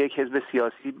شکل یک حزب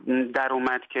سیاسی در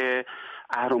اومد که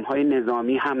اهرم‌های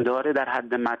نظامی هم داره در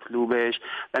حد مطلوبش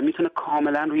و میتونه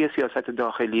کاملا روی سیاست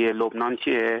داخلی لبنان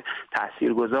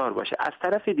تاثیرگذار باشه. از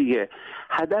طرف دیگه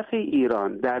هدف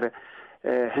ایران در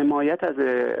حمایت از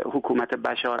حکومت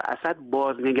بشار اسد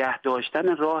باز نگه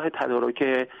داشتن راه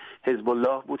تدارک حزب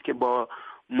الله بود که با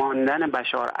ماندن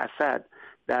بشار اسد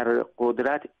در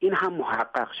قدرت این هم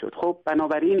محقق شد. خب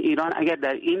بنابراین ایران اگر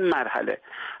در این مرحله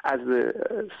از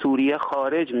سوریه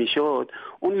خارج میشد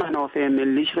اون منافع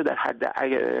ملیش رو در حد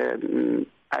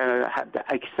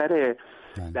اکثر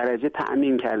درجه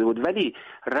تأمین کرده بود، ولی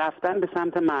رفتن به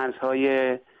سمت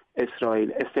مرزهای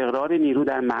اسرائیل، استقرار نیرو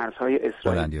در مرزهای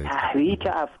اسرائیل، تحریک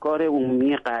افکار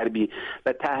عمومی غربی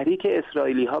و تحریک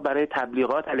اسرائیلی ها برای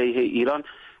تبلیغات علیه ایران،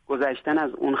 گذشتن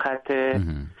از اون خط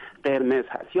قرمز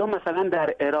هست. یا مثلا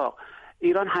در عراق،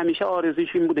 ایران همیشه آرزوش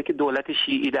این بوده که دولت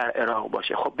شیعی در عراق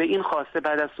باشه. خب به این خواسته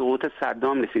بعد از سقوط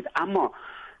صدام رسید، اما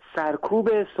سرکوب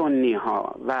سنی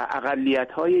ها و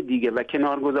اقلیت های دیگه و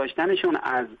کنار گذاشتنشون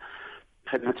از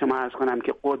خدمت شما عرض کنم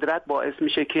که قدرت باعث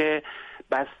میشه که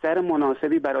بستر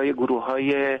مناسبی برای گروه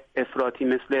های افراطی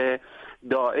مثل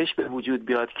داعش به وجود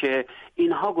بیاد که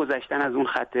اینها گذشتن از اون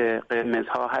خط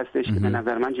قرمزها هستش که به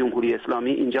نظر من جمهوری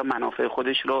اسلامی اینجا منافع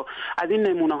خودش رو از این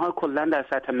نمونه ها کلا در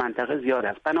سطح منطقه زیاد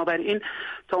است. بنابراین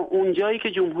تا اونجایی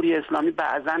که جمهوری اسلامی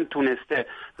بعضن تونسته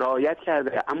رعایت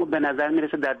کرده، اما به نظر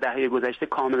میرسه در دهه گذشته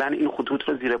کاملا این خطوط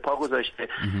رو زیر پا گذاشته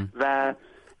و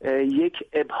یک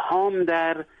ابهام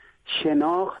در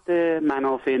شناخت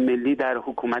منافع ملی در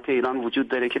حکومت ایران وجود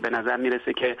داره که به نظر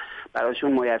میرسه که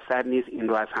براشون میسر نیست این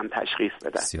رو از هم تشخیص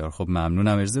بدن. بسیار خب،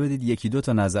 ممنونم. اجازه بدید یکی دو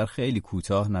تا نظر خیلی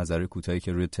کوتاه، نظر کوتاهی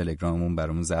که روی تلگراممون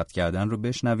برامون ضبط کردن رو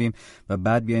بشنویم و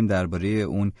بعد بیایم درباره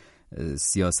اون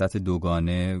سیاست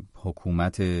دوگانه،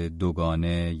 حکومت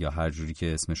دوگانه یا هر جوری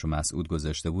که اسمشو مسعود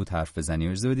گذاشته بود حرف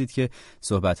بزنیم. اجازه بدید که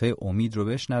صحبت‌های امید رو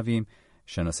بشنویم.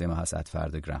 شناسه ما هست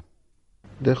 @فردگرام.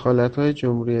 دخالت‌های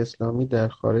جمهوری اسلامی در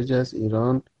خارج از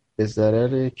ایران به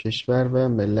ضرر کشور و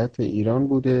ملت ایران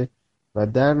بوده و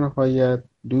در نهایت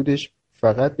دودش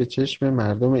فقط به چشم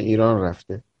مردم ایران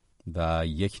رفته. و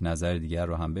یک نظر دیگر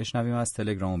رو هم بشنویم از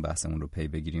تلگرام و بحثمون رو پی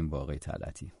بگیریم با آقای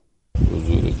طلعتی.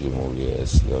 حضور جمهوری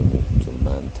اسلامی تو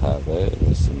منطقه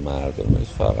مثل مردمش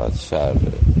فقط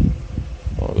شره.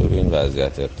 ما ببین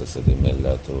وضعیت اقتصادی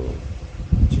ملت رو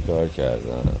چیکار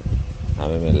کردن،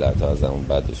 همه ملت ها از همون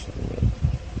بدشون میاد،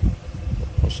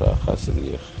 مشخصه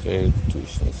دیگه، خیلی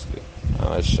توش نیست که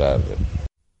همه شره.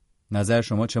 نظر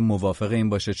شما چه موافق این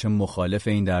باشه چه مخالف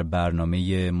این در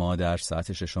برنامه ما در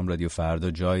ساعت 6 رادیو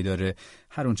فردا جای داره؟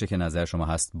 هر اونچه که نظر شما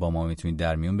هست با ما میتونید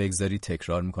در میون بگذارید.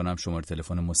 تکرار میکنم شماره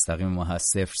تلفن مستقیم ما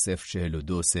هست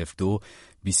 0042 02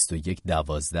 21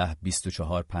 12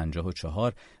 24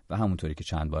 54 و همونطوری که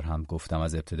چند بار هم گفتم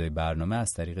از ابتدای برنامه،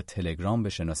 از طریق تلگرام به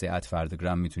شناسه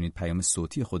 @فردگرام میتونید پیام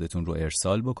صوتی خودتون رو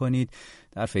ارسال بکنید.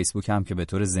 در فیسبوک هم که به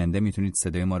طور زنده میتونید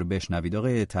صدای ما رو بشنوید.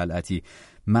 آقای طلعتی،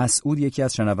 مسعود یکی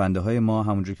از شنونده های ما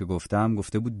همونجوری که گفتم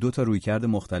گفته بود 2 تا رویکرد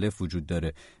مختلف وجود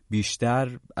داره. بیشتر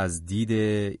از دید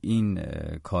این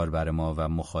کاربر ما و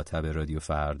مخاطب رادیو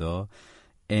فردا،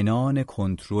 عنان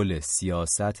کنترل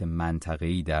سیاست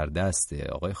منطقه‌ای در دست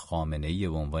آقای خامنه‌ای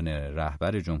به عنوان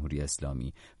رهبر جمهوری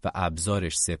اسلامی و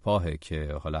ابزارش سپاهه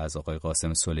که حالا از آقای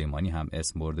قاسم سلیمانی هم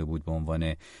اسم برده بود به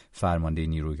عنوان فرمانده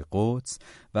نیروی قدس،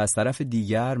 و از طرف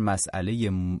دیگر مسئله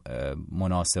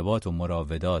مناسبات و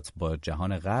مراودات با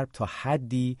جهان غرب تا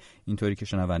حدی اینطوری که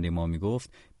شنونده ما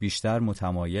میگفت بیشتر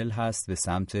متمایل هست به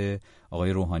سمت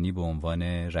آقای روحانی به عنوان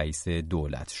رئیس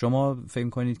دولت. شما فکر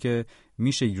کنید که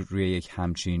میشه روی یک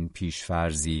همچین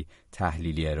پیشفرضی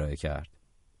تحلیلی ارائه کرد؟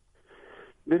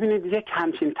 ببینید، یک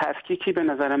همچین تفکیکی به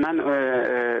نظر من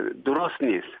درست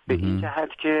نیست، به این جهت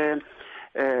که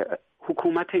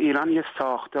حکومت ایران یه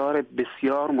ساختار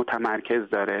بسیار متمرکز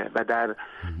داره و در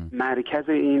مرکز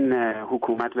این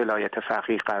حکومت ولایت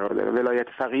فقیه قرار داره. ولایت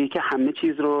فقیهی که همه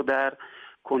چیز رو در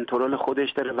کنترل خودش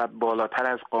داره و بالاتر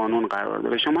از قانون قرار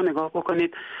داره. شما نگاه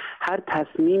بکنید، هر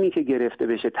تصمیمی که گرفته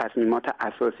بشه، تصمیمات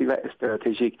اساسی و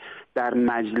استراتژیک در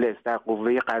مجلس، در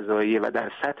قوه قضاییه و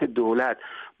در سطح دولت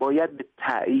باید به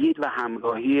تأیید و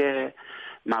همراهی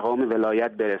مقام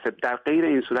ولایت برسه. در غیر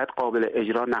این صورت قابل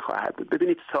اجرا نخواهد بود.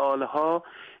 ببینید، سالها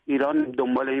ایران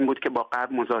دنبال این بود که با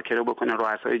غرب مذاکره بکنه.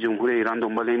 رؤسای جمهور ایران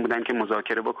دنبال این بودن که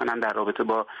مذاکره بکنن در رابطه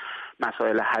با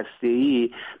مسائل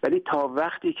هسته‌ای، ولی تا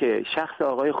وقتی که شخص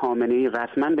آقای خامنه‌ای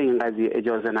رسما به این قضیه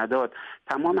اجازه نداد،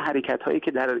 تمام حرکت‌هایی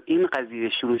که در این قضیه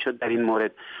شروع شد، در این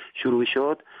مورد شروع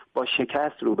شد، با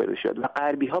شکست روبرو شد و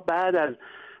غربی‌ها بعد از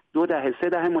 2 دهه 3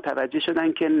 دهه متوجه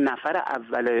شدن که نفر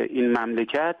اول این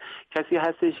مملکت کسی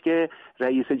هستش که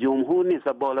رئیس جمهور نیست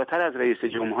و بالاتر از رئیس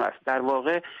جمهور است. در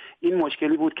واقع این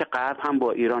مشکلی بود که غرب هم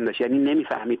با ایران داشت، یعنی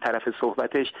نمیفهمید طرف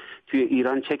صحبتش توی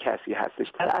ایران چه کسی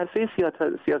هستش. در عرصه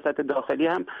سیاست داخلی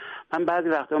هم من بعضی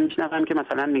وقتا میشنوم که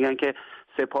مثلا میگن که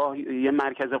سپاه یه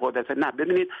مرکز قدرت. نه،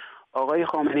 ببینید، آقای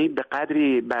خامنه‌ای به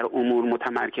قدری بر امور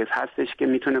متمرکز هستش که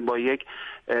میتونه با یک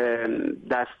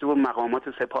دستور مقامات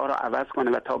سپاه رو عوض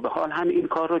کنه و تا به حال هم این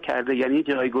کار رو کرده. یعنی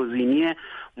جایگزینی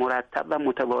مرتب و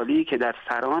متوالی که در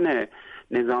سران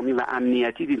نظامی و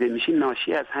امنیتی دیده میشه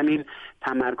ناشی از همین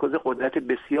تمرکز قدرت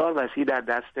بسیار وسیع در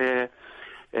دست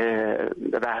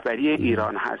رهبری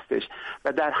ایران هستش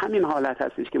و در همین حالت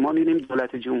هستش که ما می‌بینیم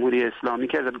دولت جمهوری اسلامی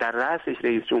که در رأسش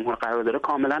رئیس جمهور قرار داره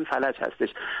کاملا فلج هستش.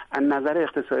 از نظر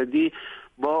اقتصادی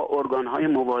با ارگان‌های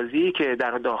موازی که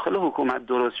در داخل حکومت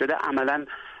درست شده عملاً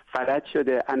فلج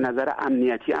شده. از نظر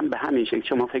امنیتی هم به همین شکل.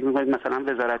 شما فکر می‌کنید مثلا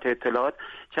وزارت اطلاعات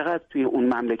چقدر توی اون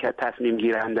مملکت تصمیم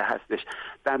گیرنده هستش؟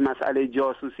 در مسئله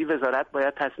جاسوسی وزارت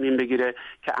باید تصمیم بگیره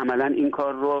که عملاً این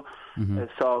کار رو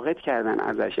ساقط کردن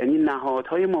ازش. یعنی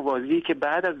نهادهای موازی که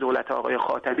بعد از دولت آقای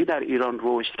خاتمی در ایران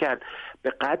رشد کرد به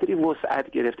قدری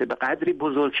وسعت گرفته، به قدری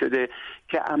بزرگ شده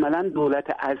که عملاً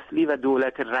دولت اصلی و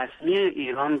دولت رسمی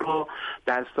ایران رو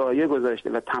در سایه گذاشته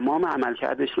و تمام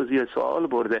عملکردش رو زیر سوال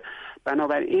برده.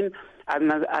 بنابراین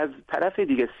از طرف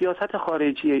دیگه سیاست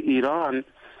خارجی ایران،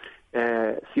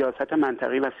 سیاست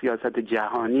منطقی و سیاست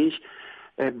جهانیش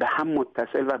به هم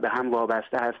متصل و به هم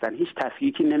وابسته هستن. هیچ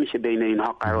تفکیکی نمیشه بین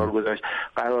اینها قرار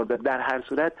داد. در هر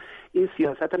صورت این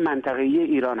سیاست منطقه‌ای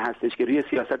ایران هستش که روی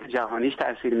سیاست جهانیش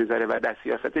تاثیر میذاره و در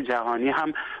سیاست جهانی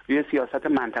هم روی سیاست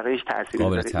منطقه‌ایش تاثیر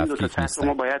میذاره. این دو تا سطح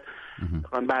ما باید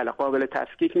قابل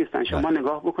تفکیک نیستن. شما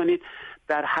نگاه بکنید،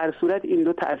 در هر صورت این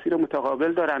دو تاثیر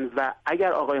متقابل دارن و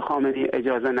اگر آقای خامنه‌ای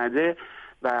اجازه نده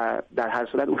و در هر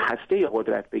صورت اون هسته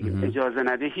قدرت بگیم اجازه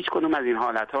نده، هیچ کدوم از این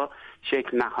حالت‌ها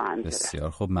شکل نخواهند گرفت. بسیار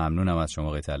خوب، ممنونم از شما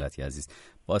آقای طلعتی عزیز.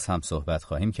 باز هم صحبت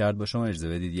خواهیم کرد با شما. اجازه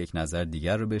بدید یک نظر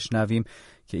دیگر رو بشنویم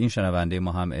که این شنونده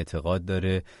ما هم اعتقاد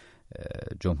داره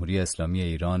جمهوری اسلامی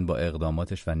ایران با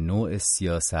اقداماتش و نوع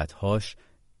سیاست‌هاش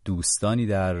دوستانی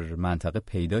در منطقه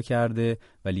پیدا کرده،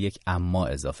 ولی یک اما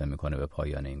اضافه میکنه به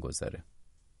پایان این گزاره.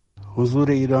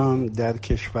 حضور ایران در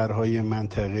کشورهای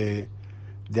منطقه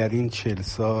در این 40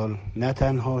 سال نه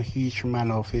تنها هیچ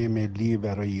منافع ملی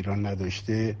برای ایران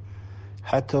نداشته،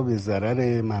 حتی به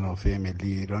ضرر منافع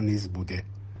ملی ایران نیز بوده.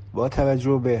 با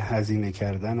توجه به هزینه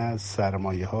کردن از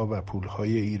سرمایه‌ها و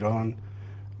پولهای ایران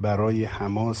برای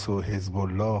حماس و حزب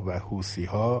الله و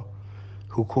حوثی‌ها،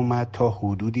 حکومت تا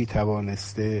حدودی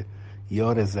توانسته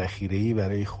یار ذخیره‌ای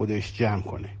برای خودش جمع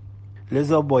کنه.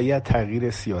 لذا باید تغییر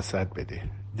سیاست بده.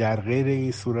 در غیر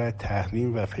این صورت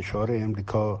تحریم و فشار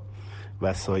امریکا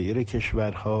و سایر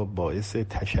کشورها باعث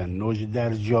تشنج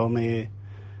در جامعه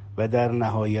و در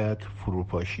نهایت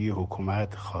فروپاشی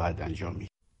حکومت خواهد انجامید.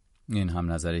 این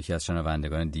هم نظر یکی از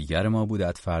شنوندگان دیگر ما بود.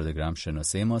 فردگرام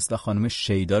شناسه ماست و خانم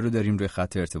شیدا رو داریم روی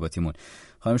خط ارتباطیمون.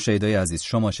 خانم شیدای عزیز،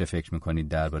 شما چه فکر میکنید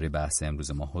درباره بحث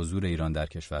امروز ما، حضور ایران در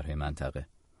کشورهای منطقه؟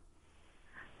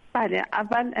 بله،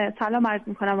 اول سلام عرض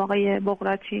میکنم آقای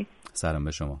بقراطی. سلام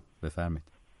به شما، بفرمایید.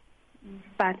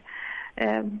 بله،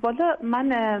 والا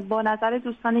من با نظر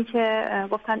دوستانی که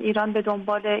گفتن ایران به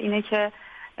دنبال اینه که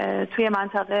توی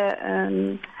منطقه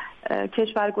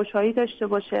کشورگشایی داشته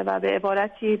باشه و به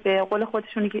عبارتی به قول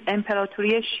خودشون که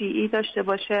امپراتوری شیعی داشته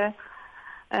باشه،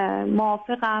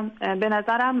 موافقم. به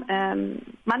نظرم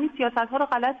من این سیاست ها رو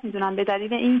غلط میدونم به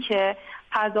دلیل اینکه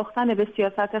پرداختن به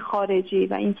سیاست خارجی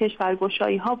و این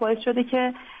کشورگشایی ها باعث شده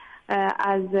که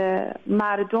از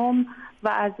مردم و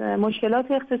از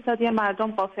مشکلات اقتصادی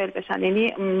مردم غافل بشن.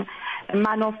 یعنی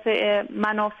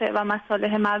منافع و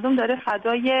مصالح مردم داره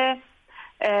فدای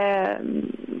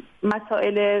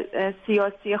مسائل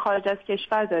سیاسی خارج از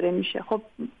کشور داره میشه. خب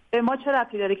به ما چه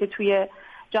ربطی داره که توی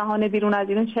جهان بیرون از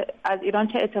ایران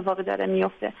چه اتفاقی داره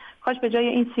میفته؟ کاش به جای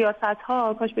این سیاست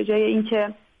ها، کاش به جای این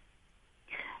که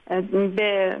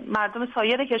به مردم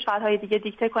سایر کشورهای دیگه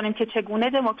دیکته کنیم که چگونه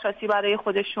دموکراسی برای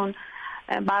خودشون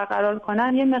برقرار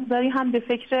کنن، یه مقداری هم به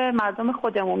فکر مردم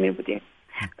خودمون می بودیم.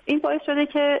 این باعث شده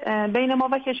که بین ما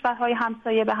و کشورهای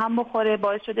همسایه به هم بخوره،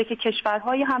 باعث شده که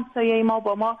کشورهای همسایه ما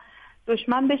با ما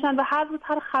دشمن بشن و هر روز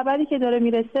هر خبری که داره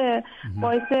میرسه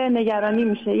باعث نگرانی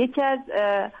میشه. یکی از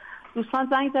دوستان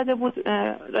زنگ زده بود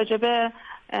راجبه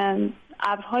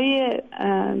ابرهای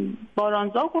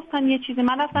بارانزا گفتن یه چیزی.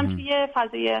 من رفتم توی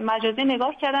فضای مجازی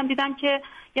نگاه کردم، دیدم که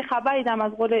یه خبری دیدم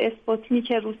از قول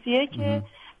اسپوتنیک روسیه که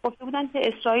گفته بودن که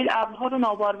اسرائیل ابرها رو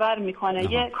نابارور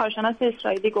میکنه. یه کارشناس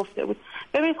اسرائیلی گفته بود.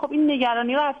 ببینید خب این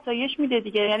نگرانی رو افزایش میده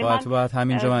دیگه. یعنی باید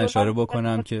همینجا من اشاره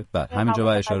بکنم که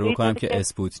که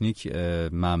اسپوتنیک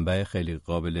منبع خیلی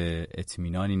قابل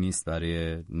اطمینانی نیست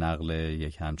برای نقل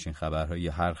یک همچین خبرهای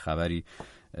یا هر خبری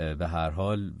به هر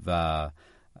حال. و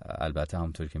البته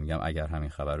همونطور که میگم اگر همین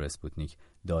خبر رو اسپوتنیک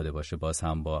داده باشه باز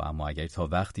هم اما اگر تا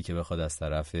وقتی که بخواد از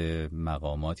طرف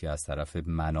مقامات یا از طرف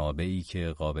منابعی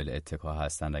که قابل اتکا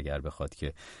هستند اگر بخواد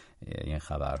که این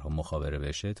خبرها مخابره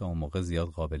بشه تا اون موقع زیاد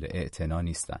قابل اعتنا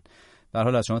نیستن. در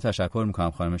حال از شما تشکر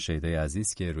میکنم خانم شیدای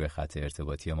عزیز که روی خط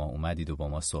ارتباطی ما اومدید و با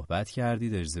ما صحبت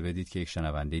کردید. اجازه بدید که یک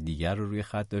شنونده دیگر رو روی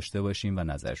خط داشته باشیم و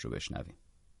نظرش رو بشنویم.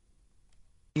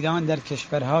 ایران در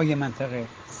کشورهای منطقه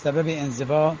سبب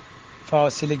انزوا،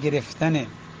 فاصله گرفتن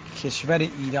کشور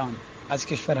ایران از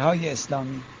کشورهای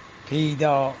اسلامی،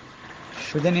 پیدا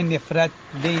شدن نفرت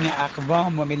بین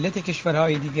اقوام و ملت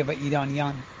کشورهای دیگه و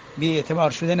ایرانیان، بی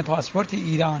اعتبار شدن پاسپورت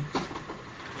ایران،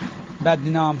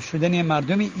 بدنام شدن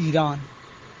مردم ایران،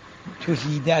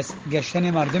 تهیدست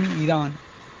گشتن مردم ایران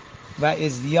و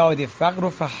ازدیاد فقر و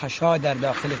فحشا در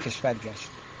داخل کشور گشت.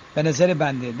 به نظر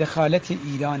بنده دخالت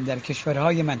ایران در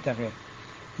کشورهای منطقه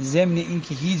ضمن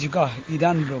اینکه هیچگاه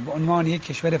ایران رو به عنوان یک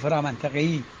کشور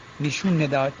فرامنطقه‌ای نشون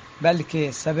نداد،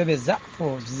 بلکه سبب ضعف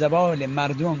و زوال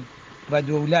مردم و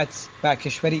دولت و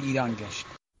کشور ایران گشت.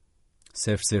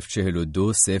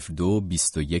 0042 02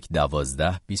 21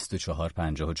 12 24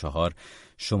 54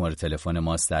 شماره تلفن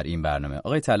ماست در این برنامه.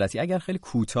 آقای طلعتی اگر خیلی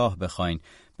کوتاه بخواین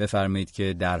بفرمایید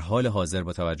که در حال حاضر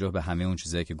با توجه به همه اون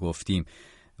چیزایی که گفتیم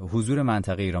حضور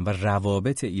منطقه ایران و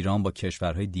روابط ایران با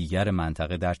کشورهای دیگر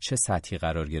منطقه در چه سطحی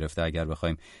قرار گرفته، اگر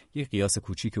بخوایم یک قیاس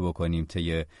کوچیکی بکنیم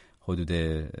طی حدود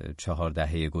 4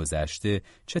 دهه گذشته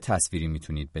چه تصویری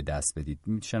میتونید به دست بدید؟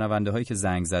 شنونده هایی که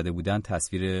زنگ زده بودن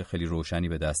تصویر خیلی روشنی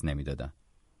به دست نمیدادن.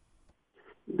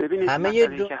 ببینید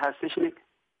مسئله که هستش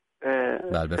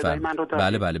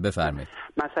بله بفرمایید.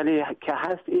 مسئله که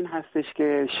هست این هستش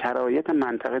که شرایط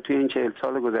منطقه توی این 40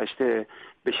 سال گذشته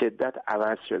به شدت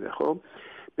عوض شده. خب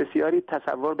بسیاری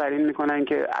تصور بر این میکنن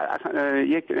که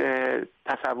یک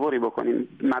تصوری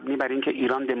بکنیم مبنی بر این که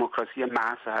ایران دموکراسی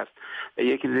محض هست و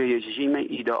یک رژیم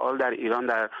ایدئال در ایران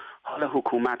در حال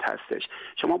حکومت هستش.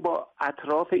 شما با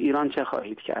اطراف ایران چه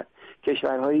خواهید کرد؟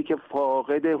 کشورهایی که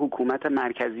فاقد حکومت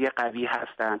مرکزی قوی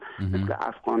هستند مثل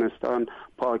افغانستان،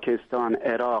 پاکستان،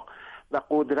 عراق و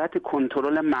قدرت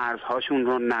کنترل مرزهاشون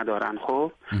رو ندارن.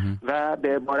 خب و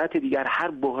به عبارت دیگر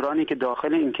هر بحرانی که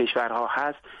داخل این کشورها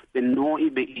هست به نوعی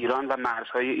به ایران و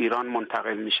مرزهای ایران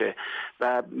منتقل میشه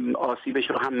و آسیبش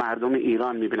رو هم مردم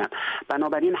ایران میبینن.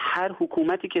 بنابراین هر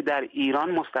حکومتی که در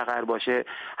ایران مستقر باشه،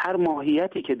 هر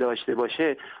ماهیتی که داشته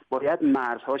باشه، باید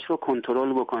مرزهاش رو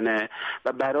کنترل بکنه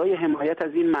و برای حمایت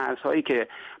از این مرزهایی که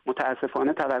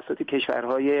متاسفانه توسط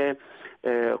کشورهای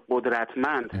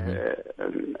قدرتمند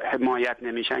حمایت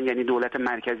نمیشن، یعنی دولت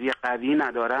مرکزی قوی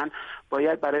ندارن،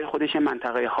 باید برای خودش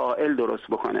منطقه حائل درست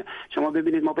بکنه. شما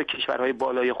ببینید ما به کشورهای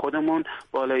بالای خودمون،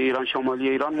 بالای ایران، شمالی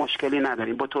ایران مشکلی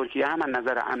نداریم. با ترکیه هم از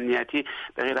نظر امنیتی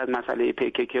به غیر از مسئله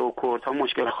PKK و کردها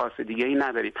مشکل خاص دیگه ای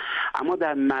نداریم، اما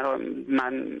در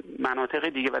مناطق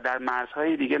دیگه و در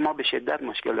مرزهای دیگه ما به شدت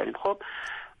مشکل داریم. خب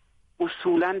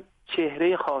اصولاً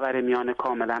چهره خاورمیانه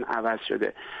کاملا عوض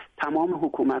شده. تمام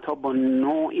حکومت‌ها با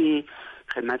نوعی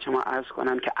خدمت شما عرض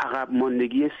کنم که عقب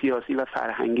ماندگی سیاسی و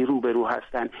فرهنگی روبرو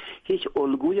هستند. هیچ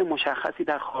الگوی مشخصی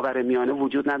در خاورمیانه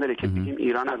وجود نداره که بگیم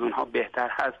ایران از اونها بهتر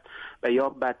هست و یا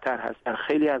بدتر هست. در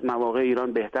خیلی از مواقع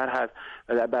ایران بهتر هست،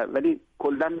 ولی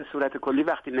کلاً به صورت کلی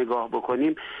وقتی نگاه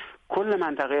بکنیم کل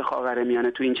منطقه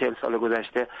خاورمیانه تو این 40 سال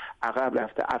گذشته عقب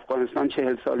رفته. افغانستان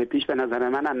 40 سال پیش به نظر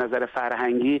من از نظر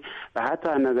فرهنگی و حتی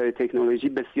از نظر تکنولوژی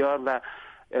بسیار و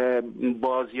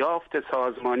بازیافت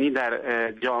سازمانی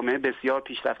در جامعه بسیار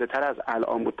پیشرفته تر از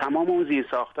الان بود. تمام اون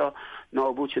زیرساخت‌ها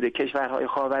نابود شده. کشورهای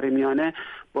خاورمیانه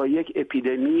با یک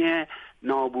اپیدمی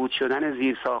نابود شدن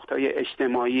زیرساخت‌های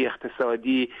اجتماعی،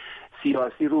 اقتصادی،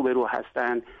 سیاسی روبرو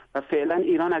هستند و فعلا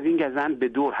ایران از این گزند به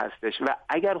دور هستش و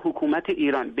اگر حکومت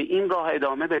ایران به این راه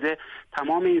ادامه بده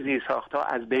تمام این زیرساخت‌ها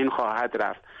از بین خواهد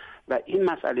رفت و این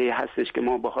مسئله هستش که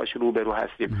ما باهاش روبرو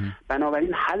هستیم.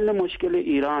 بنابراین حل مشکل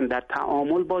ایران در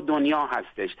تعامل با دنیا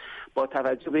هستش، با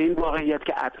توجه به این واقعیت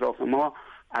که اطراف ما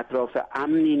اطراف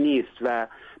امنی نیست و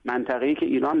منطقه‌ای که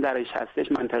ایران درش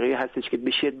هستش منطقه‌ای هستش که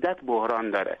به شدت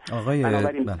بحران داره.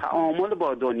 بنابراین تعامل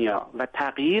با دنیا و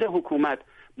تغییر حکومت،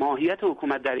 ماهیت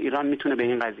حکومت در ایران میتونه به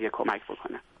این قضیه کمک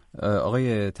بکنه.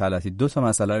 آقای طلعتی 2 تا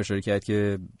مسئله رو اشاره کرد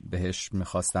که بهش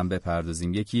میخواستم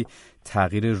بپردازیم. یکی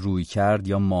تغییر رویکرد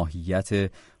یا ماهیت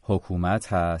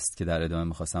حکومت هست که در ادامه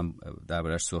میخواستم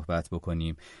دربارش صحبت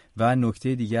بکنیم و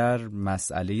نکته دیگر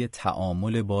مسئله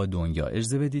تعامل با دنیا.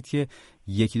 اجازه بدید که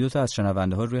 1-2 تا از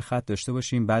شنونده ها روی خط داشته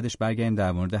باشیم، بعدش برگردیم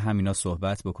در مورد همینا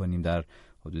صحبت بکنیم در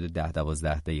حدود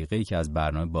 10-12 دقیقه‌ای که از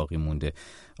برنامه باقی مونده.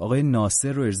 آقای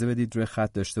ناصر رو اجازه بدید روی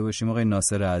خط داشته باشیم. آقای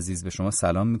ناصر عزیز به شما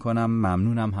سلام میکنم،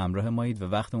 ممنونم همراه مایید و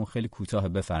وقتمون خیلی کوتاه،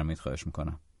 بفرمایید خواهش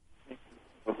میکنم.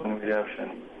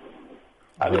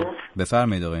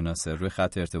 بفرمایید آقای ناصر، روی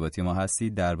خط ارتباطی ما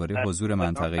هستید، درباره حضور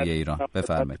منطقه ایران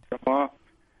بفرمایید.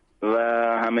 و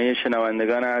همه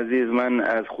شنوندگان عزیز، من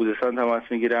از خوزستان تماس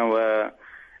میگیرم و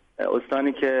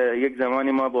استانی که یک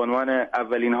زمانی ما به عنوان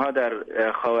اولین ها در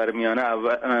خاورمیانه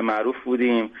معروف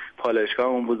بودیم،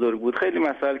 پالایشگاهمون بزرگ بود، خیلی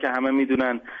مسائل که همه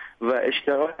میدونن و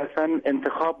اشتغال اصلا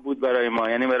انتخاب بود برای ما،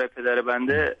 یعنی برای پدر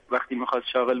بنده وقتی میخواست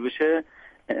شاغل بشه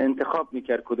انتخاب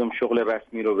میکرد کدوم شغل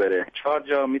رسمی رو بره. 4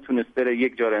 جا میتونست بره،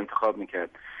 1 جا رو انتخاب میکرد.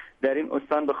 در این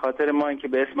استان به خاطر ما اینکه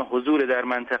به اسم حضور در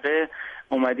منطقه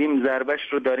اومدیم ضربش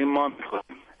رو داریم ما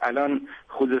میخوریم. الان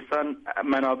خوزستان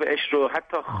منابعش رو،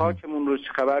 حتی خاکمون رو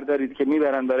خبر دارید که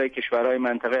میبرن برای کشورهای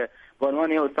منطقه. به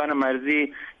عنوان یه استان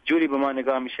مرزی جوری به ما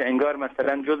نگاه میشه انگار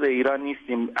مثلا جزء ایران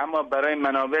نیستیم، اما برای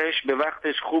منابعش به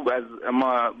وقتش خوب از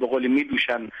ما به قولی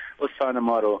میدوشن استان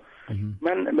ما رو.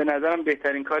 من به نظرم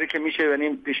بهترین کاری که میشه، یعنی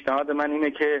پیشنهاد من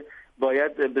اینه که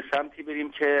باید به سمتی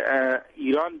بریم که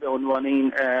ایران به عنوان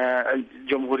این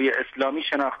جمهوری اسلامی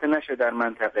شناخته نشه در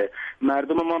منطقه.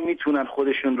 مردم ما میتونن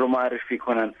خودشون رو معرفی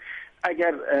کنن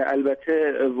اگر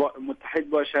البته متحد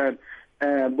باشن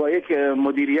با یک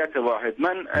مدیریت واحد.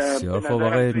 من بسیار خوب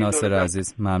آقای ناصر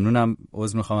عزیز، ممنونم.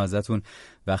 عذر میخوام ازتون،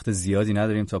 وقت زیادی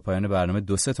نداریم تا پایان برنامه.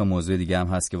 2-3 تا موضوع دیگه هم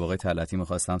هست که واقعا طلعتی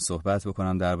میخواستم صحبت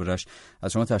بکنم دربارش.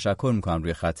 از شما تشکر میکنم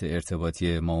روی خط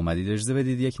ارتباطی ما اومدید. اجازه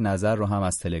بدید یک نظر رو هم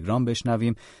از تلگرام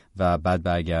بشنویم و بعد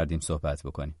برگردیم صحبت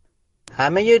بکنیم.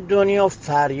 همه دنیا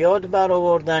فریاد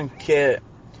برآوردن که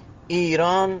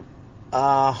ایران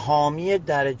حامی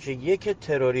درجه 1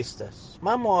 تروریست است.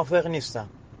 من موافق نیستم.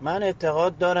 من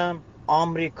اعتقاد دارم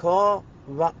آمریکا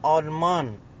و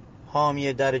آلمان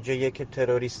حامی درجه 1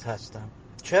 تروریست هستند.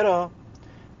 چرا؟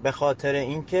 به خاطر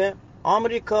اینکه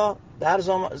آمریکا در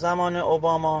زمان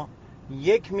اوباما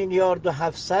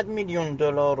 1,700,000,000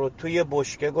 دلار رو توی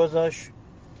بشکه گذاشت،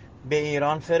 به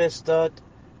ایران فرستاد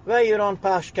و ایران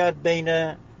پخش کرد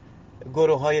بین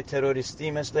گروه‌های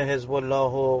تروریستی مثل حزب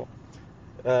الله و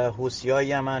حوثی‌های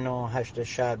یمن و هشت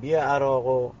شعبی عراق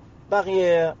و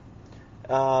بقیه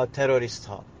تروریست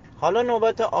ها. حالا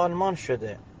نوبت آلمان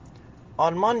شده.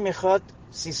 آلمان میخواد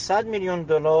 300,000,000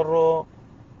 دلار رو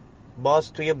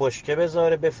باز توی بشکه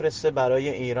بذاره بفرسته برای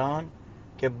ایران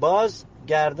که باز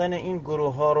گردن این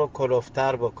گروه ها رو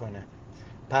کلوفتر بکنه.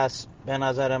 پس به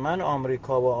نظر من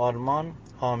آمریکا و آلمان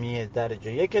حامی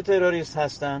درجه 1 تروریست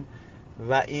هستن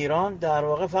و ایران در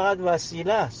واقع فقط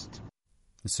وسیله است.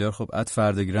 بسیار خوب.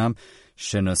 فردگرام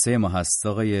شناسه ما هست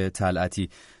آقای طلعتی.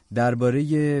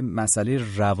 درباره مسئله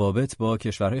روابط با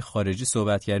کشورهای خارجی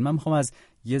صحبت کردیم. من میخوام از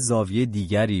یه زاویه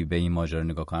دیگری به این ماجرا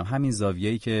نگاه کنم، همین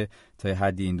زاویه‌ای که تا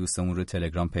حدی این دوستمون رو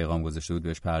تلگرام پیغام گذاشته بود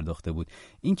بهش پرداخته بود.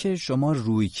 این که شما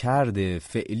رویکرد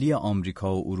فعلی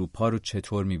آمریکا و اروپا رو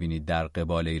چطور می‌بینید در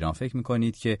قبال ایران؟ فکر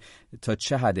می‌کنید که تا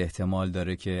چه حد احتمال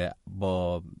داره که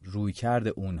با رویکرد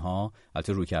اونها،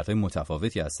 البته رویکردهای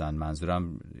متفاوتی هستن،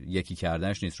 منظورم یکی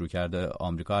کردنش نیست، رویکرد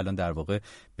آمریکا الان در واقع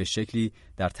به شکلی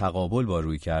در تقابل با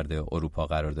رویکرد اروپا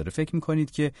قرار داره، فکر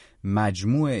می‌کنید که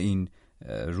مجموع این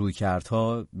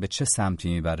رویکردها به چه سمتی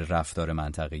میبره رفتار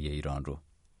منطقه ایران رو؟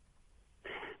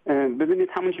 ببینید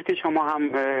همونجور که شما هم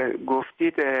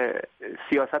گفتید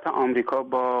سیاست آمریکا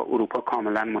با اروپا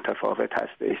کاملا متفاوت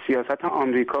هست. سیاست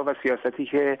آمریکا و سیاستی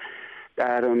که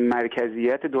در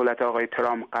مرکزیت دولت آقای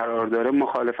ترامپ قرار داره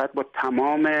مخالفت با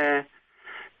تمام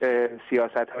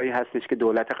سیاست هایی هستش که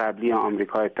دولت قبلی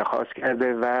آمریکا اتخاذ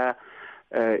کرده و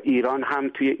ایران هم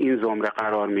توی این زمره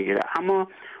قرار میگیره. اما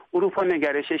اروپا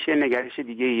نگرشش یه نگرش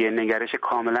دیگه، یه نگرش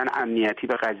کاملا امنیتی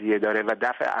به قضیه داره و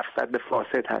دفع افسد به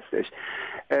فاسد هستش.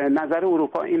 نظر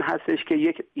اروپا این هستش که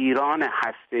یک ایران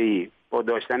هسته‌ای با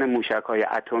داشتن موشک‌های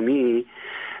اتمی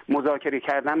مذاکره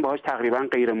کردن باهاش تقریبا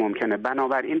غیر ممکنه.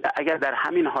 بنابراین اگر در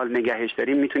همین حال نگهش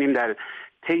داریم میتونیم در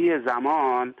طی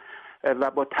زمان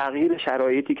و با تغییر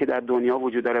شرایطی که در دنیا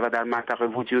وجود داره و در منطقه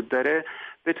وجود داره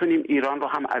بتونیم ایران رو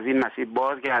هم از این مسیر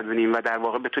بازگردونیم و در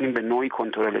واقع بتونیم به نوعی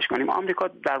کنترلش کنیم. آمریکا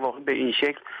در واقع به این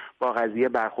شکل با قضیه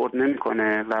برخورد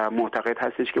نمیکنه و معتقد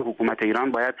هستش که حکومت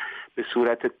ایران باید به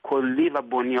صورت کلی و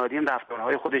بنیادین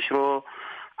رفتارهای خودش رو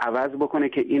عوض بکنه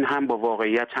که این هم با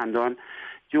واقعیت چندان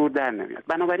جور در نمیاد.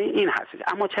 بنابراین این هستش.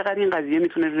 اما چقدر این قضیه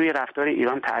میتونه روی رفتار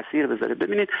ایران تأثیر بذاره؟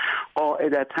 ببینید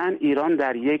قاعدتاً ایران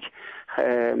در یک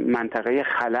منطقه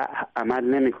خلأ عمل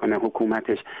نمیکنه.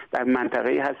 حکومتش در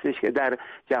منطقه‌ای هستش که در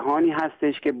جهانی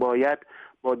هستش که باید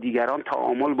با دیگران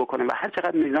تعامل بکنه و هر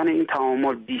چقدر میزان این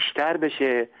تعامل بیشتر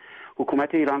بشه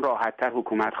حکومت ایران راحت‌تر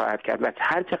حکومت خواهد کرد و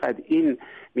هر چقدر این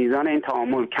میزان این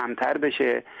تعامل کمتر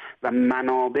بشه و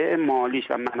منابع مالیش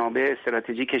و منابع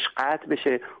استراتژیکش قطع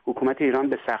بشه حکومت ایران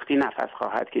به سختی نفس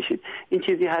خواهد کشید. این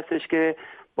چیزی هستش که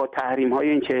با تحریم‌های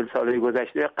این 40 ساله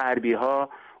گذشته غربی‌ها،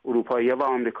 اروپایی‌ها و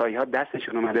آمریکایی‌ها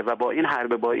دستشون اومده و با این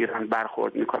حرب با ایران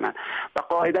برخورد میکنن و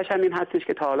قاعدش هم این هستش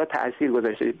که تا حالا تأثیر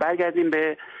گذاشته. برگردیم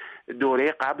به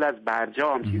دوره قبل از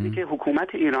برجام، چیزی که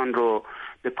حکومت ایران رو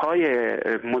به پای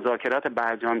مذاکرات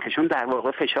برجام کشون در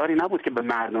واقع فشاری نبود که به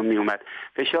مردم می اومد،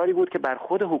 فشاری بود که بر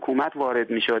خود حکومت وارد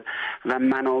می شد و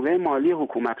منابع مالی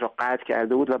حکومت را قطع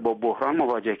کرده بود و با بحران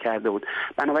مواجه کرده بود.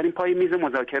 بنابراین پای میز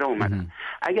مذاکره اومدن.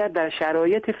 اگر در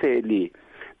شرایط فعلی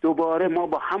دوباره ما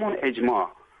با همون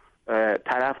اجماع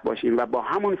طرف باشیم و با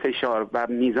همون فشار و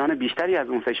میزان بیشتری از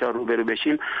اون فشار روبرو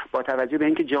بشیم، با توجه به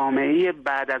اینکه جامعه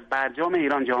بعد از برجام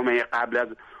ایران جامعه قبل از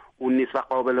اون نیست و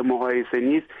قابل مقایسه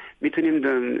نیست، میتونیم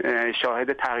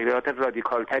شاهد تغییرات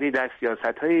رادیکالتری در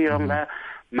سیاست‌های ایران و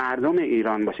مردم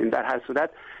ایران باشیم. در هر صورت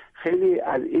خیلی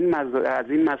از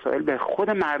این مسائل به خود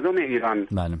مردم ایران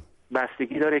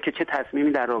بستگی داره که چه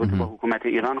تصمیمی در رابطه با حکومت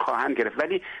ایران خواهند گرفت،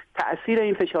 ولی تأثیر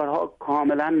این فشارها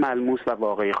کاملا ملموس و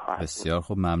واقعی خواهد بود. بسیار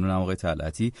خوب، ممنونم آقای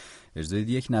طلعتی. اجازه بدید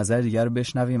یک نظر دیگر رو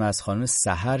بشنویم از خانم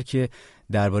سحر که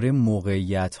درباره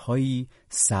موقعیت‌هایی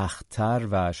سخت‌تر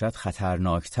و شاید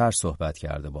خطرناکتر صحبت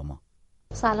کرده با ما.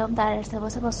 سلام، در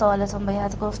ارتباط با سوالتون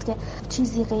باید گفت که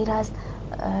چیزی غیر از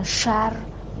شر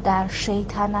در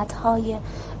شیطنت‌های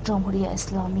جمهوری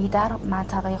اسلامی در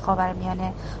منطقه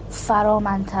خاورمیانه، فرا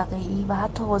منطقه‌ای و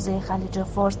حتی حوزه خلیج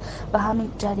فارس و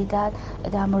همین جدیداً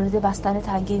در مورد بستن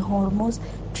تنگه هرمز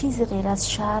چیزی غیر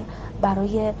از شر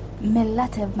برای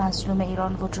ملت مظلوم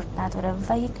ایران وجود نداره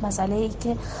و یک مسئله ای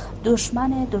که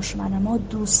دشمن ما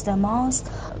دوست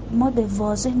ماست. ما به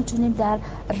واضح میتونیم در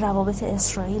روابط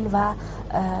اسرائیل و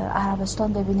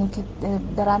عربستان ببینیم که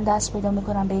دارن دست پیدا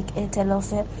میکنن به یک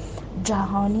ائتلاف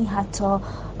جهانی، حتی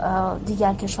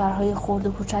دیگر کشورهای خرد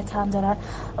و کوچک هم دارن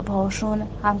باشون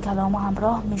هم کلام و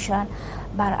همراه میشن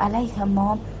بر علیه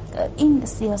ما. این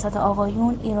سیاست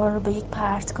آقایون ایران رو به یک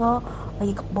پرتگاه و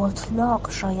یک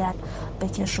بطلاق شاید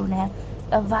بکشونه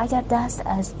و اگر دست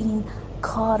از این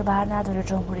کار بر نداره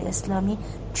جمهوری اسلامی،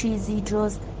 چیزی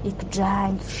جز یک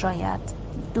جنگ شاید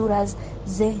دور از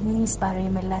ذهن نیست برای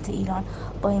ملت ایران.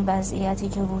 با این وضعیتی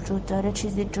که وجود داره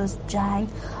چیزی جز جنگ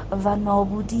و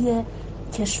نابودی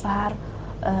کشور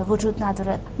وجود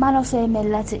نداره. منافع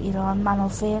ملت ایران،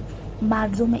 منافع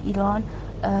مردم ایران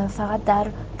فقط در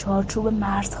چارچوب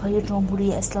مرزهای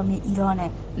جمهوری اسلامی ایرانه،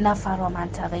 نه فرا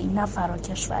منطقه‌ای، نه فرا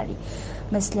کشوری،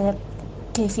 مثل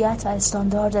کیفیت و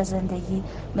استاندارد زندگی،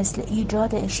 مثل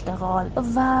ایجاد اشتغال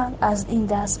و از این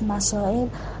دست مسائل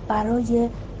برای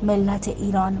ملت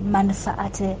ایران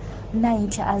منفعت، نه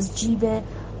اینکه از جیب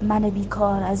من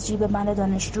بیکار، از جیب من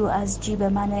دانشجو، از جیب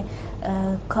من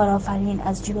کارآفرین،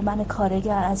 از جیب من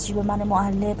کارگر، از جیب من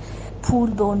معلم پول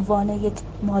به عنوان یک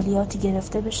مالیاتی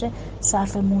گرفته بشه،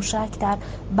 صرف موشک در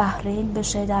بحرین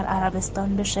بشه، در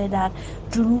عربستان بشه، در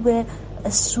جنوب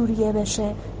سوریه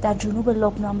بشه، در جنوب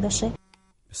لبنان بشه.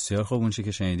 بسیار خوب. اون چی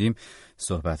که شنیدیم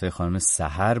صحبت‌های خانم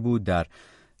سحر بود. در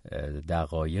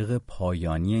دقایق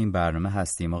پایانی این برنامه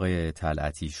هستیم. آقای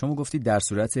طلعتی، شما گفتید در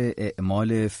صورت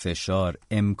اعمال فشار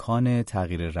امکان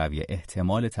تغییر رویه،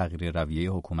 احتمال تغییر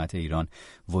رویه حکومت ایران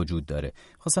وجود داره.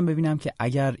 خواستم ببینم که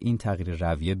اگر این تغییر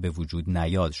رویه به وجود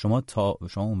نیاد، شما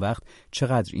اون وقت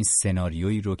چقدر این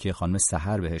سناریویی رو که خانم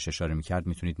سحر بهش اشاره می‌کرد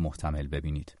میتونید محتمل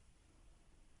ببینید؟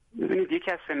 ببینید،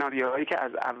 یکی از سناریوهایی که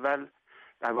از اول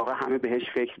در واقع همه بهش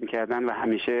فکر می‌کردن و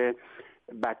همیشه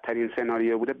بدترین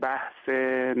سناریو بوده، بحث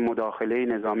مداخله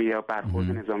نظامی یا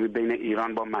برخورد نظامی بین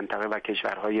ایران با منطقه و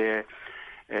کشورهای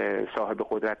صاحب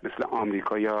قدرت مثل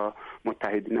آمریکا یا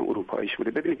متحدین اروپاییش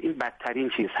بوده. ببینید، این بدترین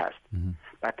چیز هست،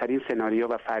 بدترین سناریو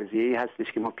و فرضیه‌ای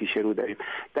هستش که ما پیش رو داریم.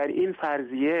 در این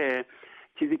فرضیه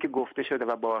چیزی که گفته شده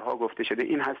و بارها گفته شده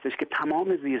این هستش که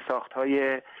تمام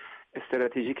زیرساخت‌های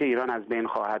استراتژیک ایران از بین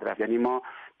خواهد رفت. یعنی ما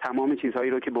تمام چیزهایی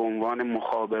رو که به عنوان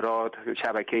مخابرات،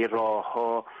 شبکه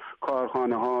راه‌ها،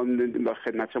 کارخانه‌ها، با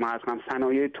خدمت شما عرض کنم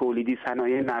صنایع تولیدی،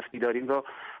 صنایع نفتی داریم رو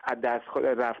از دست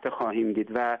رفته خواهیم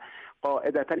دید و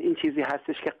قاعدتا این چیزی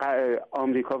هستش که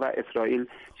آمریکا و اسرائیل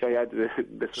شاید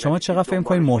شما چقدر فکر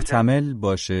کنید محتمل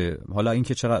باشه؟ حالا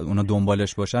اینکه چقدر اونا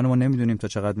دنبالش باشن ما نمیدونیم تا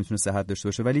چقدر میتونه صحت داشته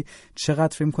باشه، ولی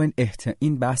چقدر فکر کنید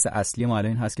این بحث اصلی ما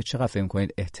الان هست که چقدر فکر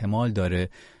کنید احتمال داره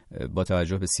با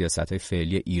توجه به سیاست‌های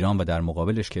فعلی ایران و در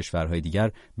مقابلش کشورهای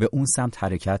دیگر به اون سمت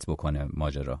حرکت بکنه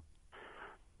ماجرا؟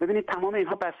 ببینید، تمام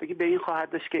اینها بستگی به این خواهد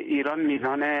داشت که ایران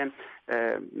میزان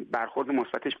برخورد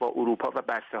مثبتش با اروپا و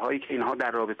بسته‌هایی که اینها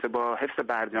در رابطه با حفظ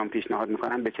برجام پیشنهاد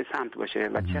میکنن به چه سمت باشه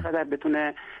و چقدر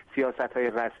بتونه سیاست‌های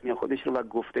رسمی خودش رو و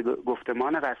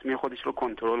گفتمان رسمی خودش رو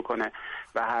کنترل کنه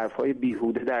و حرف‌های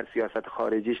بیهوده در سیاست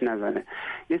خارجیش نزنه.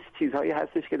 یه چیزهایی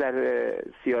هستش که در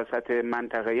سیاست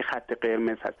منطقه‌ای خط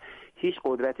قرمز هست. هیچ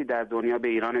قدرتی در دنیا به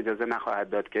ایران اجازه نخواهد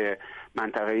داد که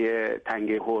منطقه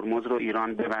تنگه هرمز رو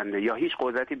ایران ببنده، یا هیچ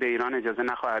قدرتی به ایران اجازه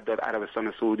نخواهد داد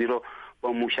عربستان سعودی رو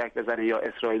با موشک بزنه یا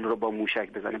اسرائیل رو با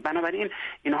موشک بزنه. بنابراین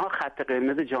اینها خط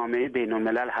قرمز جامعه بین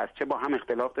الملل هست، چه با هم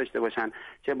اختلاف داشته باشن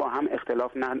چه با هم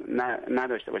اختلاف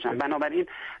نداشته باشن. بنابراین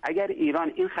اگر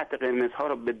ایران این خط قرمزها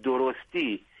رو به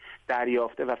درستی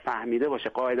دریافته و فهمیده باشه،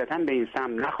 قاعدتاً به این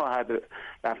سمت نخواهد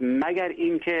رفت مگر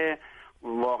اینکه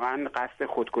واقعا قصد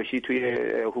خودکشی توی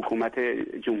حکومت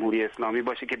جمهوری اسلامی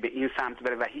باشه که به این سمت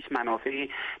بره و هیچ منافعی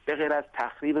به غیر از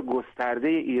تخریب گسترده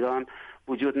ایران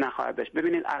وجود نخواهد داشت.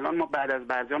 ببینید، الان ما بعد از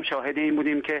برجام شاهد این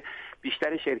بودیم که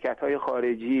بیشتر شرکت‌های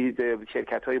خارجی،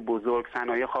 شرکت‌های بزرگ،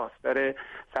 صنایع خواستار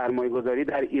سرمایه‌گذاری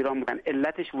در ایران بودن.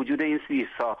 علتش وجود این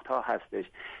زیرساخت‌ها هستش.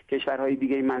 کشورهای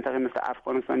دیگه این منطقه مثل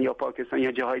افغانستان یا پاکستان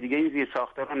یا جاهای دیگه این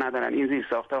زیرساخت‌ها رو ندارن. این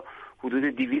زیرساخت‌ها حدود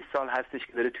 200 سال هستش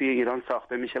که داره توی ایران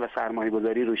ساخته میشه و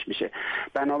سرمایه‌گذاری روش میشه.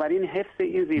 بنابراین حفظ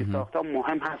این زیرساخت‌ها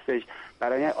مهم هستش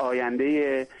برای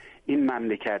آینده این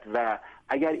مملکت و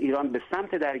اگر ایران به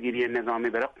سمت درگیری نظامی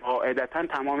بره، قاعدتاً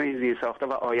تمام این زیرساخت‌ها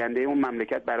و آینده اون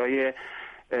مملکت برای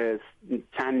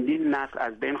چندین نسل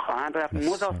از بین خواهند رفت.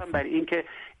 مضافاً بر این که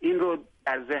این رو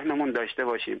در ذهنمون داشته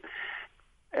باشیم،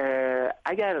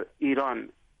 اگر ایران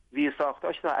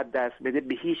زیرساختاش رو از دست بده،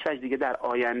 به هیچ وجه دیگه در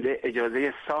آینده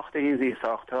اجازه ساخت این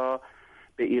زیرساخت‌ها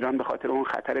به ایران به خاطر اون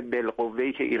خطر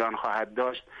بالقوه‌ای که ایران خواهد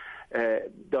داشت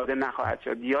داده نخواهد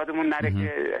شد. یادمون نره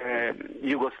که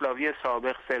یوگسلاوی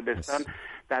سابق، صربستان،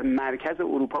 در مرکز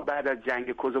اروپا بعد از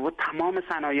جنگ کوزوو تمام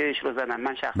صنایعش رو زدن.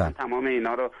 من شخصا تمام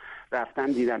اینا رو رفتم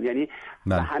دیدم، یعنی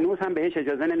هنوز هم بهش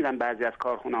اجازه نمیدن بعضی از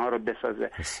کارخونه ها رو بسازه.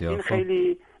 این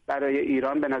خیلی برای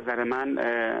ایران به نظر من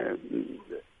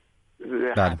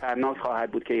خطرناک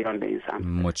خواهد بود که ایران به این سمت.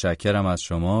 متشکرم از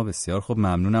شما، بسیار خوب.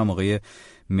 ممنونم آقای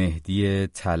مهدی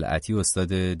طلعتی،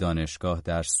 استاد دانشگاه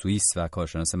در سوئیس و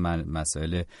کارشناس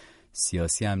مسائل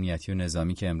سیاسی، امنیتی و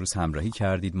نظامی که امروز همراهی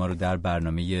کردید. ما رو در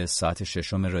برنامه ساعت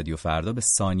 6 رادیو فردا به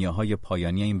ثانیه‌های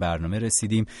پایانی این برنامه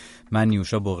رسیدیم. من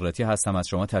نیوشا بغراتی هستم، از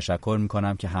شما تشکر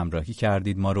می‌کنم که همراهی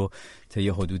کردید ما رو طی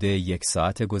حدود 1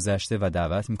 ساعت گذشته و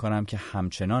دعوت می‌کنم که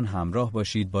همچنان همراه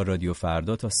باشید با رادیو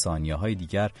فردا تا ثانیه‌های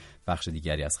دیگر. بخش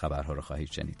دیگری از خبرها رو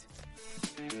خواهید شنید.